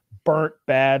water, burnt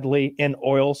badly in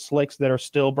oil slicks that are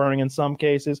still burning in some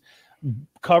cases,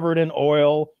 covered in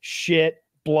oil, shit,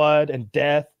 blood, and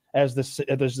death as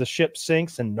the ship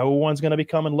sinks, and no one's going to be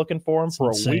coming looking for them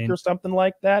for a week or something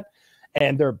like that.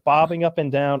 And they're bobbing up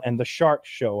and down, and the sharks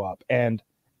show up, and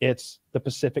it's the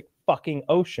Pacific fucking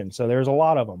Ocean. So there's a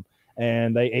lot of them.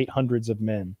 And they ate hundreds of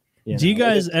men. Do you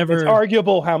guys ever? It's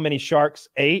arguable how many sharks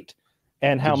ate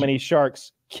and how many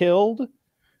sharks killed,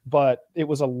 but it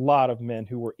was a lot of men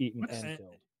who were eaten and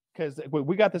killed. Because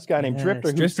we got this guy named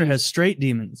Drifter. Drifter has straight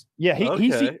demons. Yeah,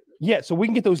 so we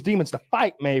can get those demons to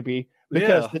fight maybe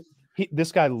because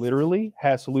this guy literally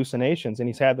has hallucinations, and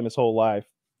he's had them his whole life,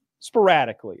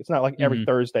 sporadically. It's not like every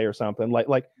Thursday or something.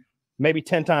 Like maybe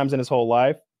 10 times in his whole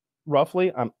life.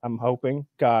 Roughly, I'm hoping.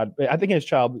 God, I think in his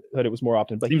childhood it was more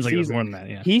often, but seems like it was more than that.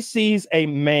 Yeah, he sees a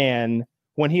man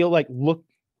when he'll like look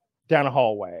down a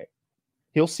hallway.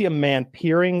 He'll see a man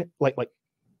peering like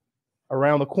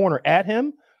around the corner at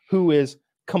him, who is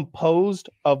composed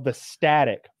of the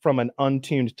static from an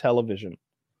untuned television.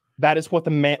 That is what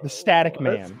the static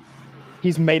man.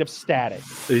 He's made of static.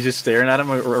 So he's just staring at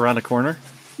him around the corner.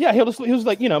 Yeah, he'll just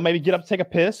like, maybe get up to take a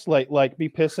piss, like be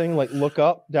pissing, like look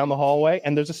up down the hallway,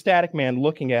 and there's a static man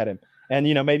looking at him. And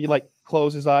maybe like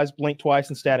close his eyes, blink twice,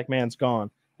 and static man's gone.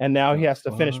 And now he has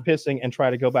to finish pissing and try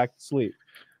to go back to sleep.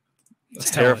 That's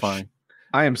terrifying.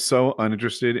 I am so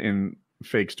uninterested in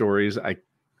fake stories. I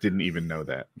didn't even know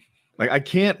that. Like I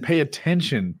can't pay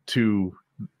attention to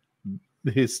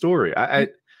his story.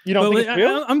 You don't think it's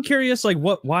real? I'm curious, like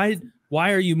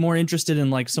why are you more interested in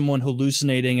like someone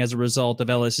hallucinating as a result of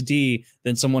LSD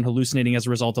than someone hallucinating as a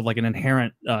result of like an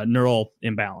inherent neural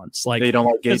imbalance? Like they don't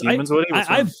like gay demons.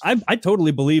 I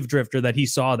totally believe Drifter that he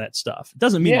saw that stuff. It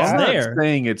doesn't mean it's there. I'm not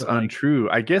saying it's untrue.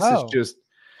 I guess it's just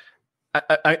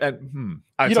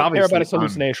you don't care about his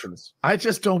hallucinations. I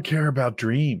just don't care about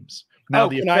dreams. Now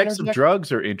the effects of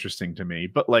drugs are interesting to me,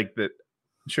 but like that,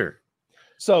 sure.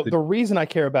 So the reason I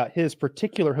care about his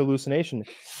particular hallucination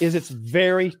is it's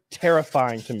very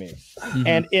terrifying to me.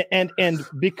 And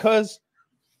because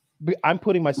I'm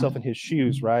putting myself in his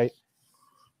shoes, right?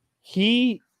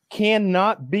 He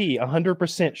cannot be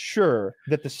 100% sure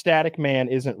that the static man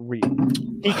isn't real.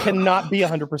 He cannot be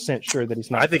 100% sure that he's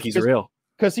not. I think he's real.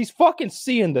 Because he's fucking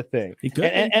seeing the thing.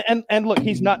 And look,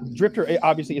 he's not, Drifter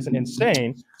obviously isn't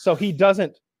insane, so he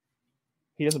doesn't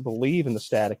believe in the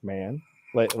static man.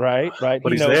 Right.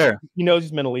 But he's there. He knows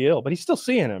he's mentally ill, but he's still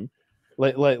seeing him.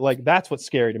 Like that's what's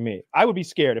scary to me. I would be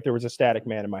scared if there was a static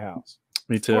man in my house.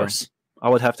 Me too. I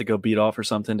would have to go beat off or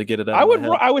something to get it out. I would. Of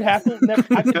my head. I would have to.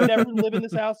 I could never live in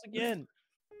this house again.